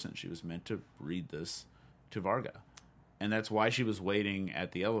wrong person. She was meant to read this to Varga. And that's why she was waiting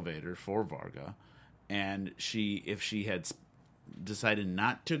at the elevator for Varga. And if she had decided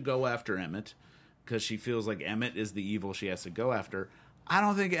not to go after Emmett, because she feels like Emmett is the evil she has to go after, I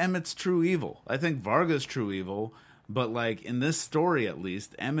don't think Emmett's true evil. I think Varga's true evil. But, like, in this story, at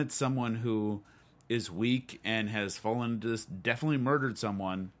least, Emmett's someone who is weak and has fallen into this, definitely murdered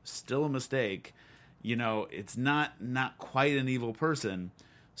someone, still a mistake. You know, it's not quite an evil person.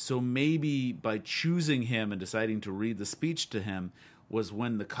 So maybe by choosing him and deciding to read the speech to him was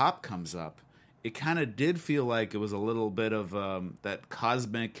when the cop comes up. It kind of did feel like it was a little bit of that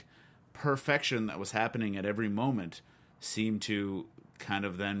cosmic perfection that was happening at every moment seemed to kind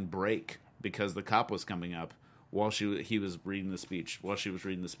of then break because the cop was coming up while she was reading the speech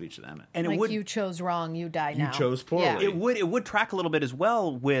to Emmett. And like, you chose wrong, you die now. You chose poorly. Yeah. It would track a little bit as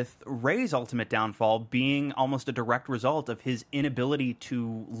well with Ray's ultimate downfall being almost a direct result of his inability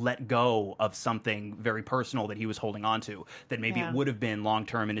to let go of something very personal that he was holding on to, that maybe it would have been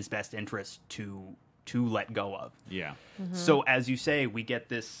long-term in his best interest to let go of. Yeah. Mm-hmm. So as you say, we get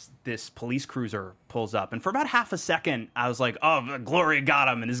this police cruiser pulls up, and for about half a second, I was like, "Oh, Gloria got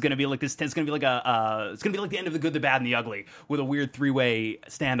him," and it's going to be like this. It's going to be like it's going to be like the end of The Good, the Bad, and the Ugly, with a weird three-way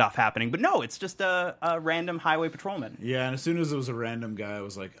standoff happening. But no, it's just a random highway patrolman. Yeah, and as soon as it was a random guy, I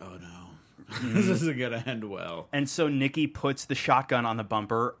was like, "Oh no, this isn't going to end well." And so Nikki puts the shotgun on the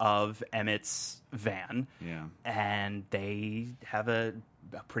bumper of Emmett's van. Yeah, and they have a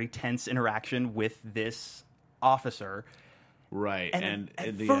pretty tense interaction with this officer. Right. And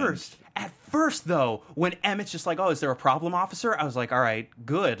at first, though, when Emmett's just like, "Oh, is there a problem, officer?" I was like, all right,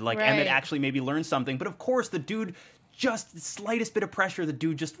 good. Like, Emmett actually maybe learned something. But of course, the dude, just the slightest bit of pressure, the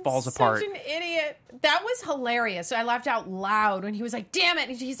dude just falls apart. Such an idiot. That was hilarious. I laughed out loud when he was like, damn it.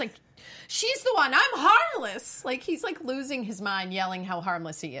 And he's like, she's the one. I'm harmless. Like, he's like losing his mind, yelling how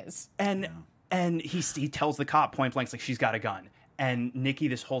harmless he is. And he tells the cop point blank, like, she's got a gun. And Nikki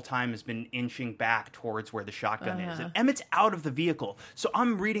this whole time has been inching back towards where the shotgun is. And Emmett's out of the vehicle. So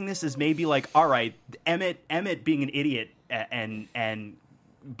I'm reading this as maybe like, all right, Emmett being an idiot and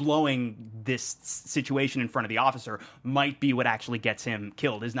blowing this situation in front of the officer might be what actually gets him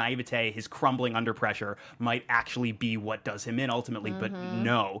killed. His naivete, his crumbling under pressure might actually be what does him in ultimately. But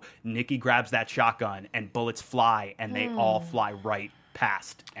no, Nikki grabs that shotgun and bullets fly and they all fly right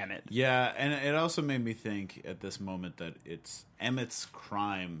past Emmett. Yeah, and it also made me think at this moment that it's Emmett's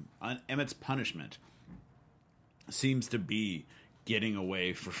crime, Emmett's punishment seems to be getting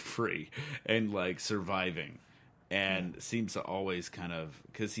away for free and like surviving, and seems to always kind of,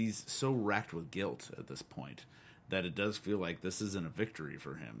 because he's so racked with guilt at this point that it does feel like this isn't a victory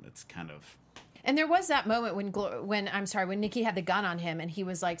for him. It's kind of. And there was that moment when Nikki had the gun on him and he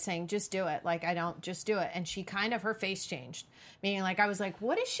was like saying, just do it. Like, I don't, just do it. And she kind of, her face changed. Meaning, like, I was like,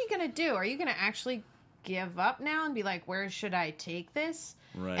 what is she going to do? Are you going to actually give up now and be like, where should I take this?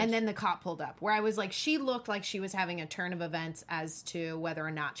 Right. And then the cop pulled up, where I was like, she looked like she was having a turn of events as to whether or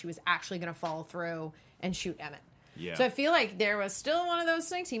not she was actually going to follow through and shoot Emmett. Yeah. So I feel like there was still one of those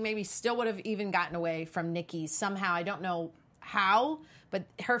things. He maybe still would have even gotten away from Nikki somehow. I don't know how, but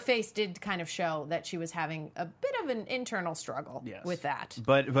her face did kind of show that she was having a bit of an internal struggle with that.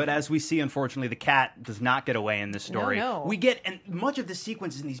 But as we see, unfortunately, the cat does not get away in this story. No. We get, and much of the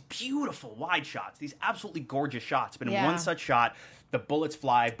sequence is in these beautiful wide shots, these absolutely gorgeous shots. But in one such shot, the bullets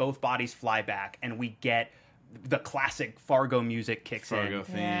fly, both bodies fly back, and we get the classic Fargo music kicks in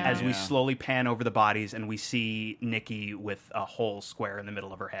theme, as we slowly pan over the bodies, and we see Nikki with a hole square in the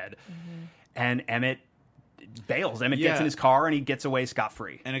middle of her head. And Emmett bails. Emmett gets in his car and he gets away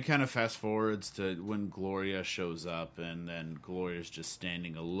scot-free. And it kind of fast forwards to when Gloria shows up, and then Gloria's just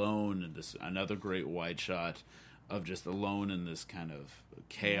standing alone in this another great wide shot of just alone in this kind of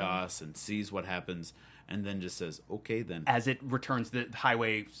chaos and sees what happens. and then just says, okay, then. As it returns, the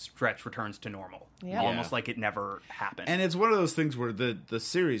highway stretch returns to normal. Yeah. Almost like it never happened. And it's one of those things where the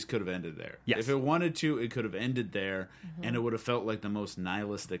series could have ended there. Yes. If it wanted to, it could have ended there, and it would have felt like the most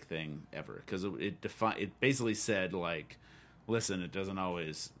nihilistic thing ever. Because it basically said, like, listen, it doesn't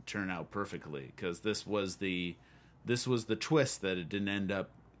always turn out perfectly. Because this was the twist that it didn't end up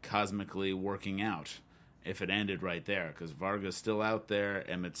cosmically working out if it ended right there. Because Varga's still out there.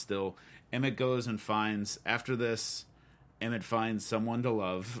 Emmett goes and finds, after this, Emmett finds someone to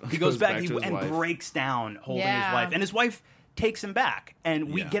love. He goes back to his and wife. breaks down holding Yeah. his wife. And his wife takes him back.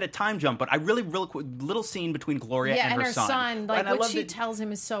 And we Yeah. get a time jump. But I really quick, little scene between Gloria Yeah, and her son. Like, And I what love she that- tells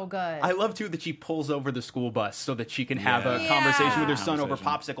him is so good. I love, too, that she pulls over the school bus so that she can have a Yeah. conversation with her Yeah. son over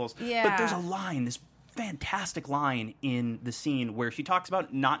popsicles. Yeah. But there's a line, this fantastic line in the scene where she talks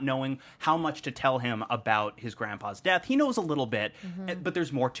about not knowing how much to tell him about his grandpa's death. He knows a little bit, but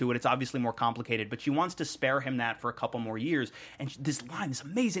there's more to it. It's obviously more complicated, but she wants to spare him that for a couple more years. And this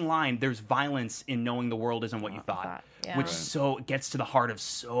amazing line, there's violence in knowing the world isn't what you thought, Yeah. which Right. so gets to the heart of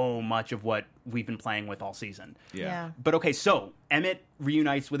so much of what we've been playing with all season. Yeah. But okay, so Emmett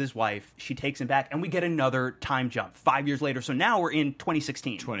reunites with his wife. She takes him back, and we get another time jump 5 years later. So now we're in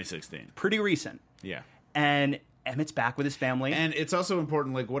 2016. 2016. Pretty recent. Yeah. And Emmett's back with his family. And it's also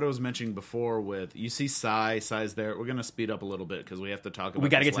important, like what I was mentioning before with, you see Sai's there. We're going to speed up a little bit because we have to talk about We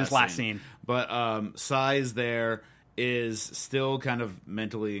gotta get to this last scene. scene. But Sai's there is still kind of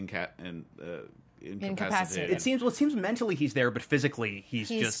mentally incapacitated. it seems mentally he's there, but physically he's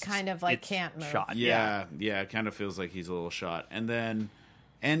just kind of like it's can't move. shot. Yeah, it kind of feels like he's a little shot.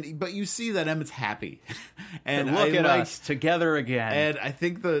 But you see that Emmett's happy. and And look I at like, us together again. And I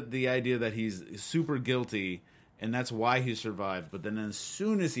think the idea that he's super guilty and that's why he survived. But then as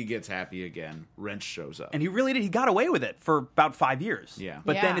soon as he gets happy again, Wrench shows up. And he really did. He got away with it for about 5 years. Yeah.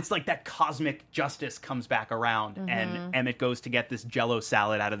 But then Yeah. it's like that cosmic justice comes back around, and Emmett goes to get this Jell-O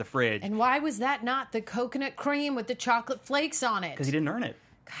salad out of the fridge And why was that not the coconut cream with the chocolate flakes on it? because he didn't earn it.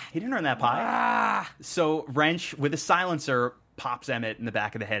 He didn't earn that pie. Ah. So Wrench, with a silencer, pops Emmett in the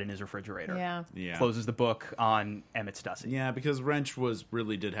back of the head in his refrigerator. Yeah. Yeah. Closes the book on Emmett Stussy. Yeah, because Wrench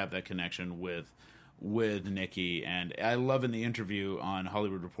really did have that connection with Nikki, and I love in the interview on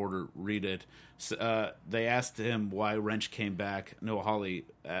Hollywood Reporter, read it. They asked him why Wrench came back. Noah Hawley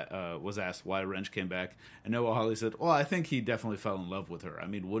was asked why Wrench came back, and Noah Hawley said, "Well, I think he definitely fell in love with her. I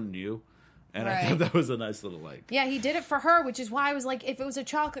mean, wouldn't you?" And I Right. thought that was a nice little Yeah, he did it for her, which is why I was like, if it was a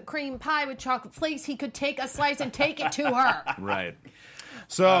chocolate cream pie with chocolate flakes, he could take a slice and take it to her. right.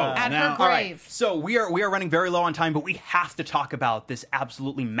 So At now, her grave. So we are running very low on time, but we have to talk about this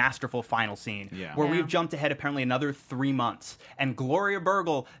absolutely masterful final scene where Yeah. we've jumped ahead apparently another 3 months. And Gloria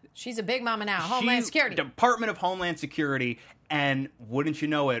Bergel, She's a big mama now. Homeland Security. Department of Homeland Security, and wouldn't you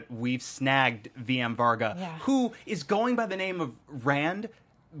know it, we've snagged VM Varga, Yeah. who is going by the name of Rand,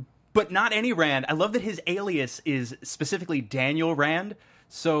 but not any Rand. I love that his alias is specifically Daniel Rand.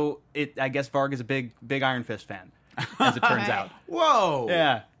 So I guess Varga's a big Iron Fist fan, as it turns Right. out. whoa,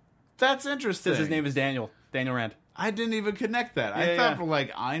 Yeah. that's interesting. Says his name is Daniel Rand. I didn't even connect that. I Yeah, thought yeah. for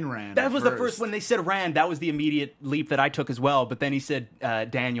like Ayn Rand. That at was the first, when they said Rand, that was the immediate leap that I took as well. But then he said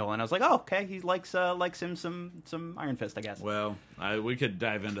Daniel, and I was like, oh, okay, he likes him some Iron Fist, I guess. Well, we could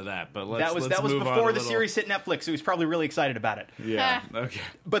dive into that, but that was move on before a the little. series hit Netflix, so he's probably really excited about it. Yeah. Okay.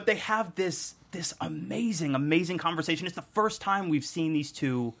 But they have this amazing conversation. It's the first time we've seen these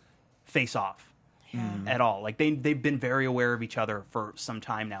two face off at all. Like they've been very aware of each other for some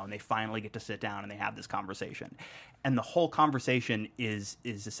time now, and they finally get to sit down and they have this conversation. And the whole conversation is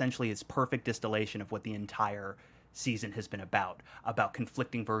essentially its perfect distillation of what the entire season has been about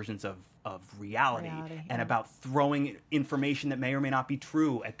conflicting versions of reality and yeah. about throwing information that may or may not be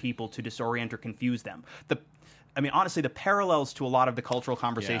true at people to disorient or confuse them. Honestly, the parallels to a lot of the cultural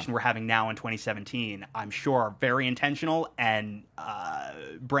conversation we're having now in 2017, I'm sure, are very intentional and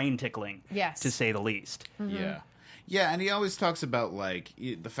brain-tickling, Yes. to say the least. Yeah. Yeah, and he always talks about, like,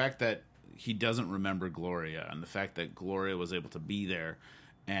 the fact that he doesn't remember Gloria and the fact that Gloria was able to be there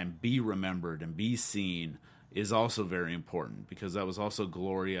and be remembered and be seen is also very important, because that was also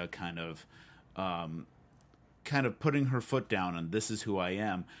Gloria kind of putting her foot down on this is who I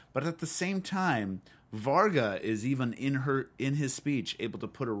am. But at the same time, Varga is even in his speech able to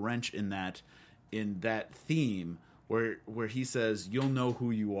put a wrench in that theme where he says, you'll know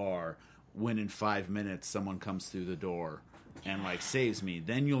who you are when in 5 minutes someone comes through the door and like saves me.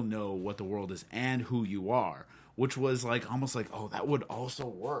 Then you'll know what the world is and who you are, which was like almost like, oh, that would also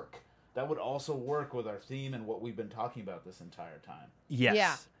work. That would also work with our theme and what we've been talking about this entire time. Yes.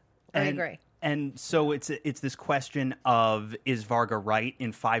 Yeah, I agree. And so it's this question of, is Varga right?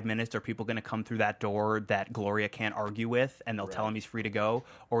 In 5 minutes, are people going to come through that door that Gloria can't argue with, and they'll tell him he's free to go?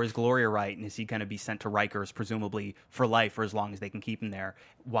 Or is Gloria right, and is he going to be sent to Rikers, presumably for life, or as long as they can keep him there,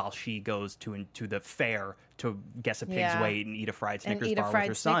 while she goes to the fair to guess a pig's weight and eat a fried Snickers bar with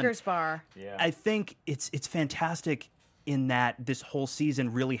her son? Snickers bar. Yeah. I think it's fantastic in that this whole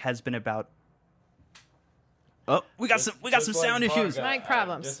season really has been about... Oh, we got some sound issues. Mic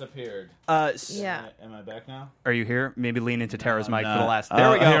problems. Disappeared. Yeah. Am I back now? Are you here? Maybe lean into Tara's mic for the last.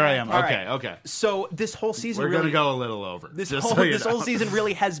 There we go. Here I am. All Okay. right. Okay. So this whole season, We're really, going to go a little over. This whole season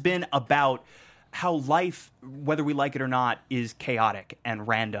really has been about how life, whether we like it or not, is chaotic and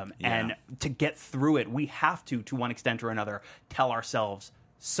random, and to get through it, we have to one extent or another, tell ourselves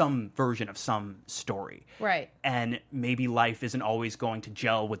some version of some story. Right. And maybe life isn't always going to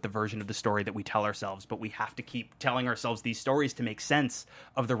gel with the version of the story that we tell ourselves, but we have to keep telling ourselves these stories to make sense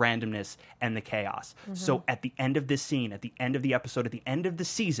of the randomness and the chaos. So at the end of this scene, at the end of the episode, at the end of the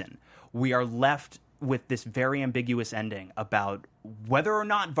season, we are left with this very ambiguous ending about whether or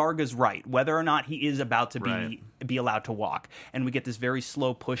not Varga's right, whether or not he is about to be allowed to walk. And we get this very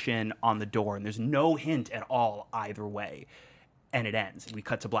slow push in on the door, and there's no hint at all either way. And it ends. We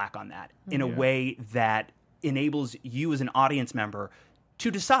cut to black on that in a way that enables you as an audience member to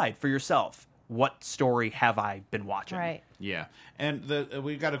decide for yourself, what story have I been watching? Right. Yeah. And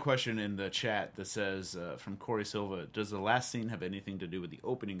we got a question in the chat that says, from Corey Silva, does the last scene have anything to do with the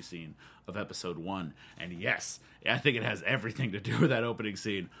opening scene of episode 1? And yes, I think it has everything to do with that opening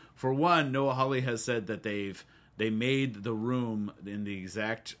scene. For one, Noah Hawley has said that they made the room in the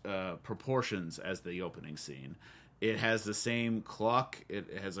exact proportions as the opening scene. It has the same clock.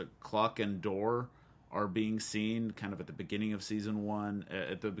 It has a clock and door are being seen kind of at the beginning of season 1,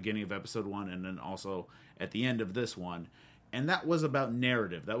 at the beginning of episode 1, and then also at the end of this one. And that was about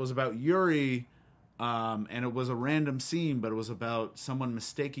narrative. That was about Yuri, and it was a random scene, but it was about someone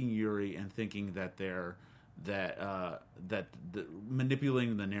mistaking Yuri and thinking that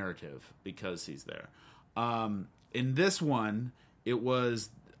manipulating the narrative because he's there. In this one, it was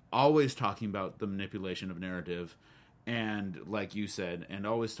always talking about the manipulation of narrative, and like you said, and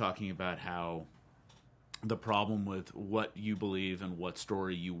always talking about how the problem with what you believe and what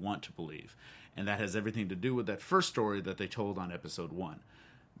story you want to believe. And that has everything to do with that first story that they told on episode 1.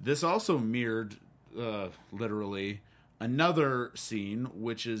 This also mirrored, literally, another scene,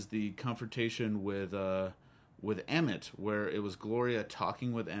 which is the confrontation with Emmett, where it was Gloria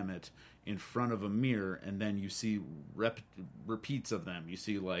talking with Emmett in front of a mirror, and then you see repeats of them. You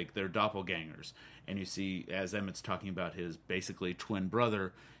see, like, their doppelgangers, and you see, as Emmett's talking about his basically twin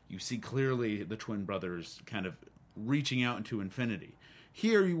brother, you see clearly the twin brothers kind of reaching out into infinity.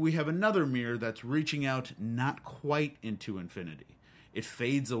 Here we have another mirror that's reaching out not quite into infinity. It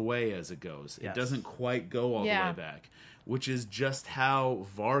fades away as it goes. Yes. It doesn't quite go all the way back, which is just how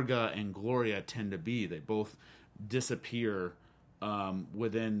Varga and Gloria tend to be. They both disappear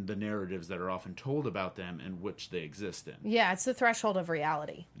within the narratives that are often told about them and which they exist in. Yeah, it's the threshold of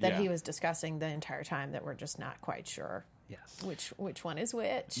reality that he was discussing the entire time that we're just not quite sure. Yes. Which one is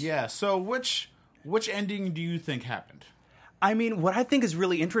which? Yeah. So which ending do you think happened? I mean, what I think is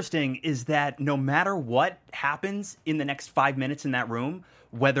really interesting is that no matter what happens in the next 5 minutes in that room,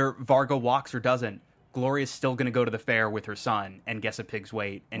 whether Varga walks or doesn't, Gloria's still going to go to the fair with her son and guess a pig's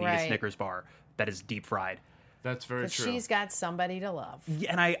weight and eat a Snickers bar that is deep fried. That's very true. She's got somebody to love.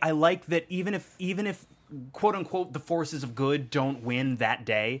 Yeah, and I like that even if quote unquote the forces of good don't win that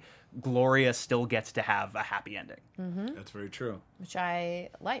day, Gloria still gets to have a happy ending. Mm-hmm. That's very true. Which I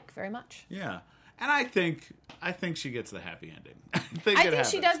like very much. Yeah. And I think she gets the happy ending. I think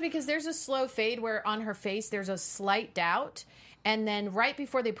she does, because there's a slow fade where on her face there's a slight doubt. And then right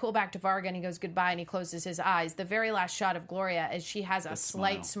before they pull back to Varga and he goes goodbye and he closes his eyes, the very last shot of Gloria is she has a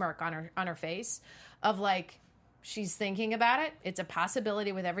slight smirk on her face of like, she's thinking about it. It's a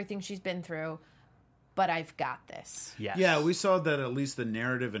possibility with everything she's been through, but I've got this. Yes. Yeah, we saw that at least the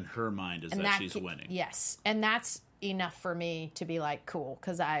narrative in her mind is that she's winning. Yes. And that's enough for me to be like, cool,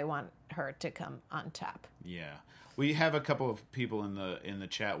 because I want her to come on top. Yeah. We have a couple of people in the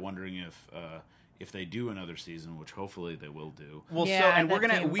chat wondering if they do another season, which hopefully they will do. Well,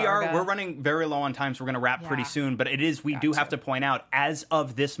 we're running very low on time, so we're gonna wrap pretty soon. But we do have to point out, as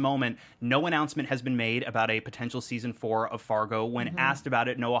of this moment, no announcement has been made about a potential season 4 of Fargo. When asked about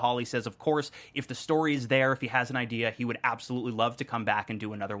it, Noah Hawley says, of course, if the story is there, if he has an idea, he would absolutely love to come back and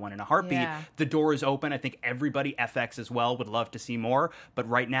do another one in a heartbeat. Yeah. The door is open. I think everybody, FX as well, would love to see more. But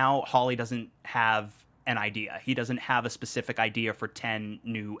right now, Hawley doesn't have an idea. He doesn't have a specific idea for 10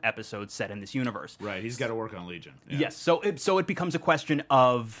 new episodes set in this universe. Right, he's got to work on Legion. Yeah. Yes, so it becomes a question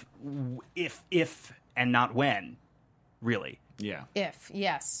of if and not when, really. Yeah. If,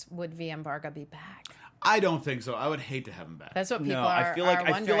 yes, would VM Varga be back? I don't think so. I would hate to have him back. That's what people No, are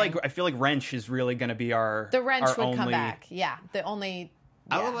wondering. I feel like Wrench is really going to be our The Wrench our would only... come back. Yeah, the only...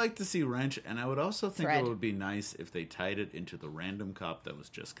 I would like to see Wrench, and I would also think Thread. it would be nice if they tied it into the random cop that was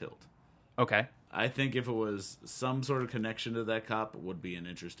just killed. Okay. I think if it was some sort of connection to that cop, it would be an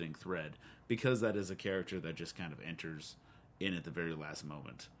interesting thread, because that is a character that just kind of enters in at the very last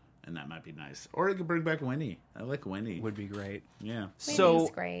moment, and that might be nice. Or you could bring back Winnie. I like Winnie. Would be great. Yeah.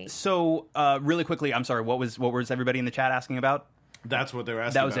 Winnie's great. So really quickly, I'm sorry, what was everybody in the chat asking about? That's what they were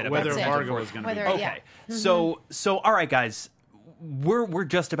asking That was about, it. whether That's it. Vargo was going to be Whether- back. Okay. Yeah. So all right, guys. We're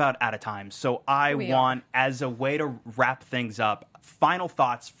just about out of time. So I We want, as a way to wrap things up, final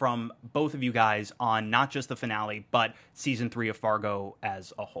thoughts from both of you guys on not just the finale, but season 3 of Fargo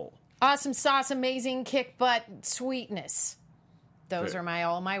as a whole. Awesome sauce, amazing kick butt sweetness. Those Fair. are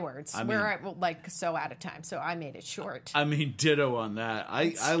all my words. I We're so out of time, so I made it short. I mean, ditto on that.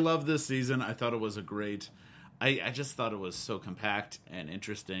 I love this season. I thought it was a great... I just thought it was so compact and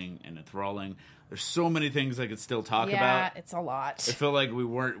interesting and enthralling. There's so many things I could still talk about. Yeah, it's a lot. I feel like we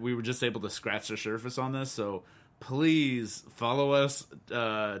were just able to scratch the surface on this, so please follow us,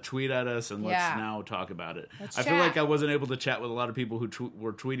 tweet at us, and let's Yeah. now talk about it. Let's I feel chat. like I wasn't able to chat with a lot of people who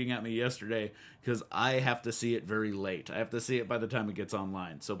were tweeting at me yesterday because I have to see it very late. I have to see it by the time it gets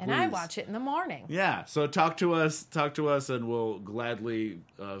online. So please. And I watch it in the morning. Yeah, so talk to us, and we'll gladly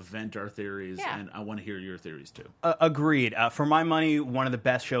vent our theories, Yeah. and I want to hear your theories too. Agreed. For my money, one of the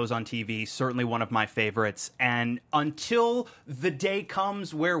best shows on TV, certainly one of my favorites. And until the day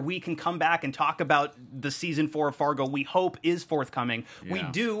comes where we can come back and talk about the season 4 of Fargo, we hope is forthcoming. Yeah. We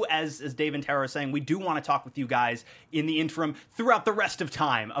do, as Dave and Tara are saying, we do want to talk with you guys in the interim throughout the rest of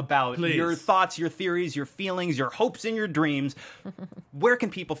time about Please. your thoughts, your theories, your feelings, your hopes, and your dreams. Where can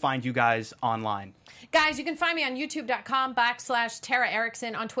people find you guys online? Guys, you can find me on youtube.com/Tara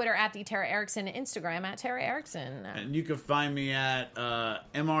Erickson, on Twitter at theTara Erickson, Instagram at Tara Erickson. And you can find me at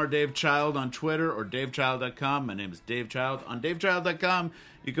Mr. Dave Child on Twitter or DaveChild.com. My name is Dave Child. On DaveChild.com,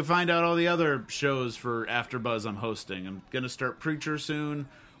 you can find out all the other shows for AfterBuzz I'm hosting. I'm going to start Preacher soon.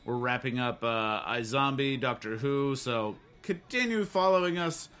 We're wrapping up iZombie, Doctor Who. So continue following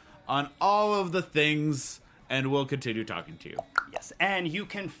us on all of the things, and we'll continue talking to you. Yes, and you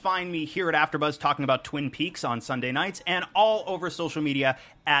can find me here at AfterBuzz talking about Twin Peaks on Sunday nights and all over social media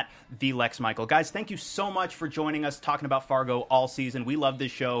at the Lex Michael. Guys, thank you so much for joining us talking about Fargo all season. We love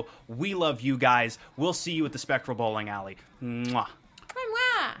this show. We love you guys. We'll see you at the Spectral Bowling Alley. Mwah.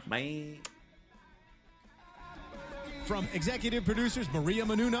 Mwah. Bye. From executive producers Maria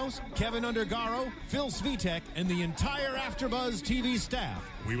Menounos, Kevin Undergaro, Phil Svitek, and the entire AfterBuzz TV staff,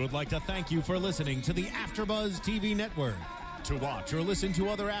 we would like to thank you for listening to the AfterBuzz TV network. To watch or listen to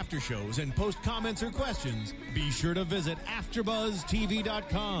other after shows and post comments or questions, be sure to visit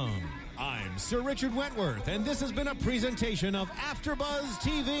AfterBuzzTV.com. I'm Sir Richard Wentworth, and this has been a presentation of AfterBuzz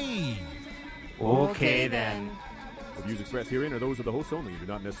TV. Okay, then. The views expressed herein are those of the hosts only and do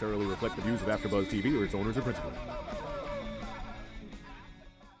not necessarily reflect the views of AfterBuzz TV or its owners or principals.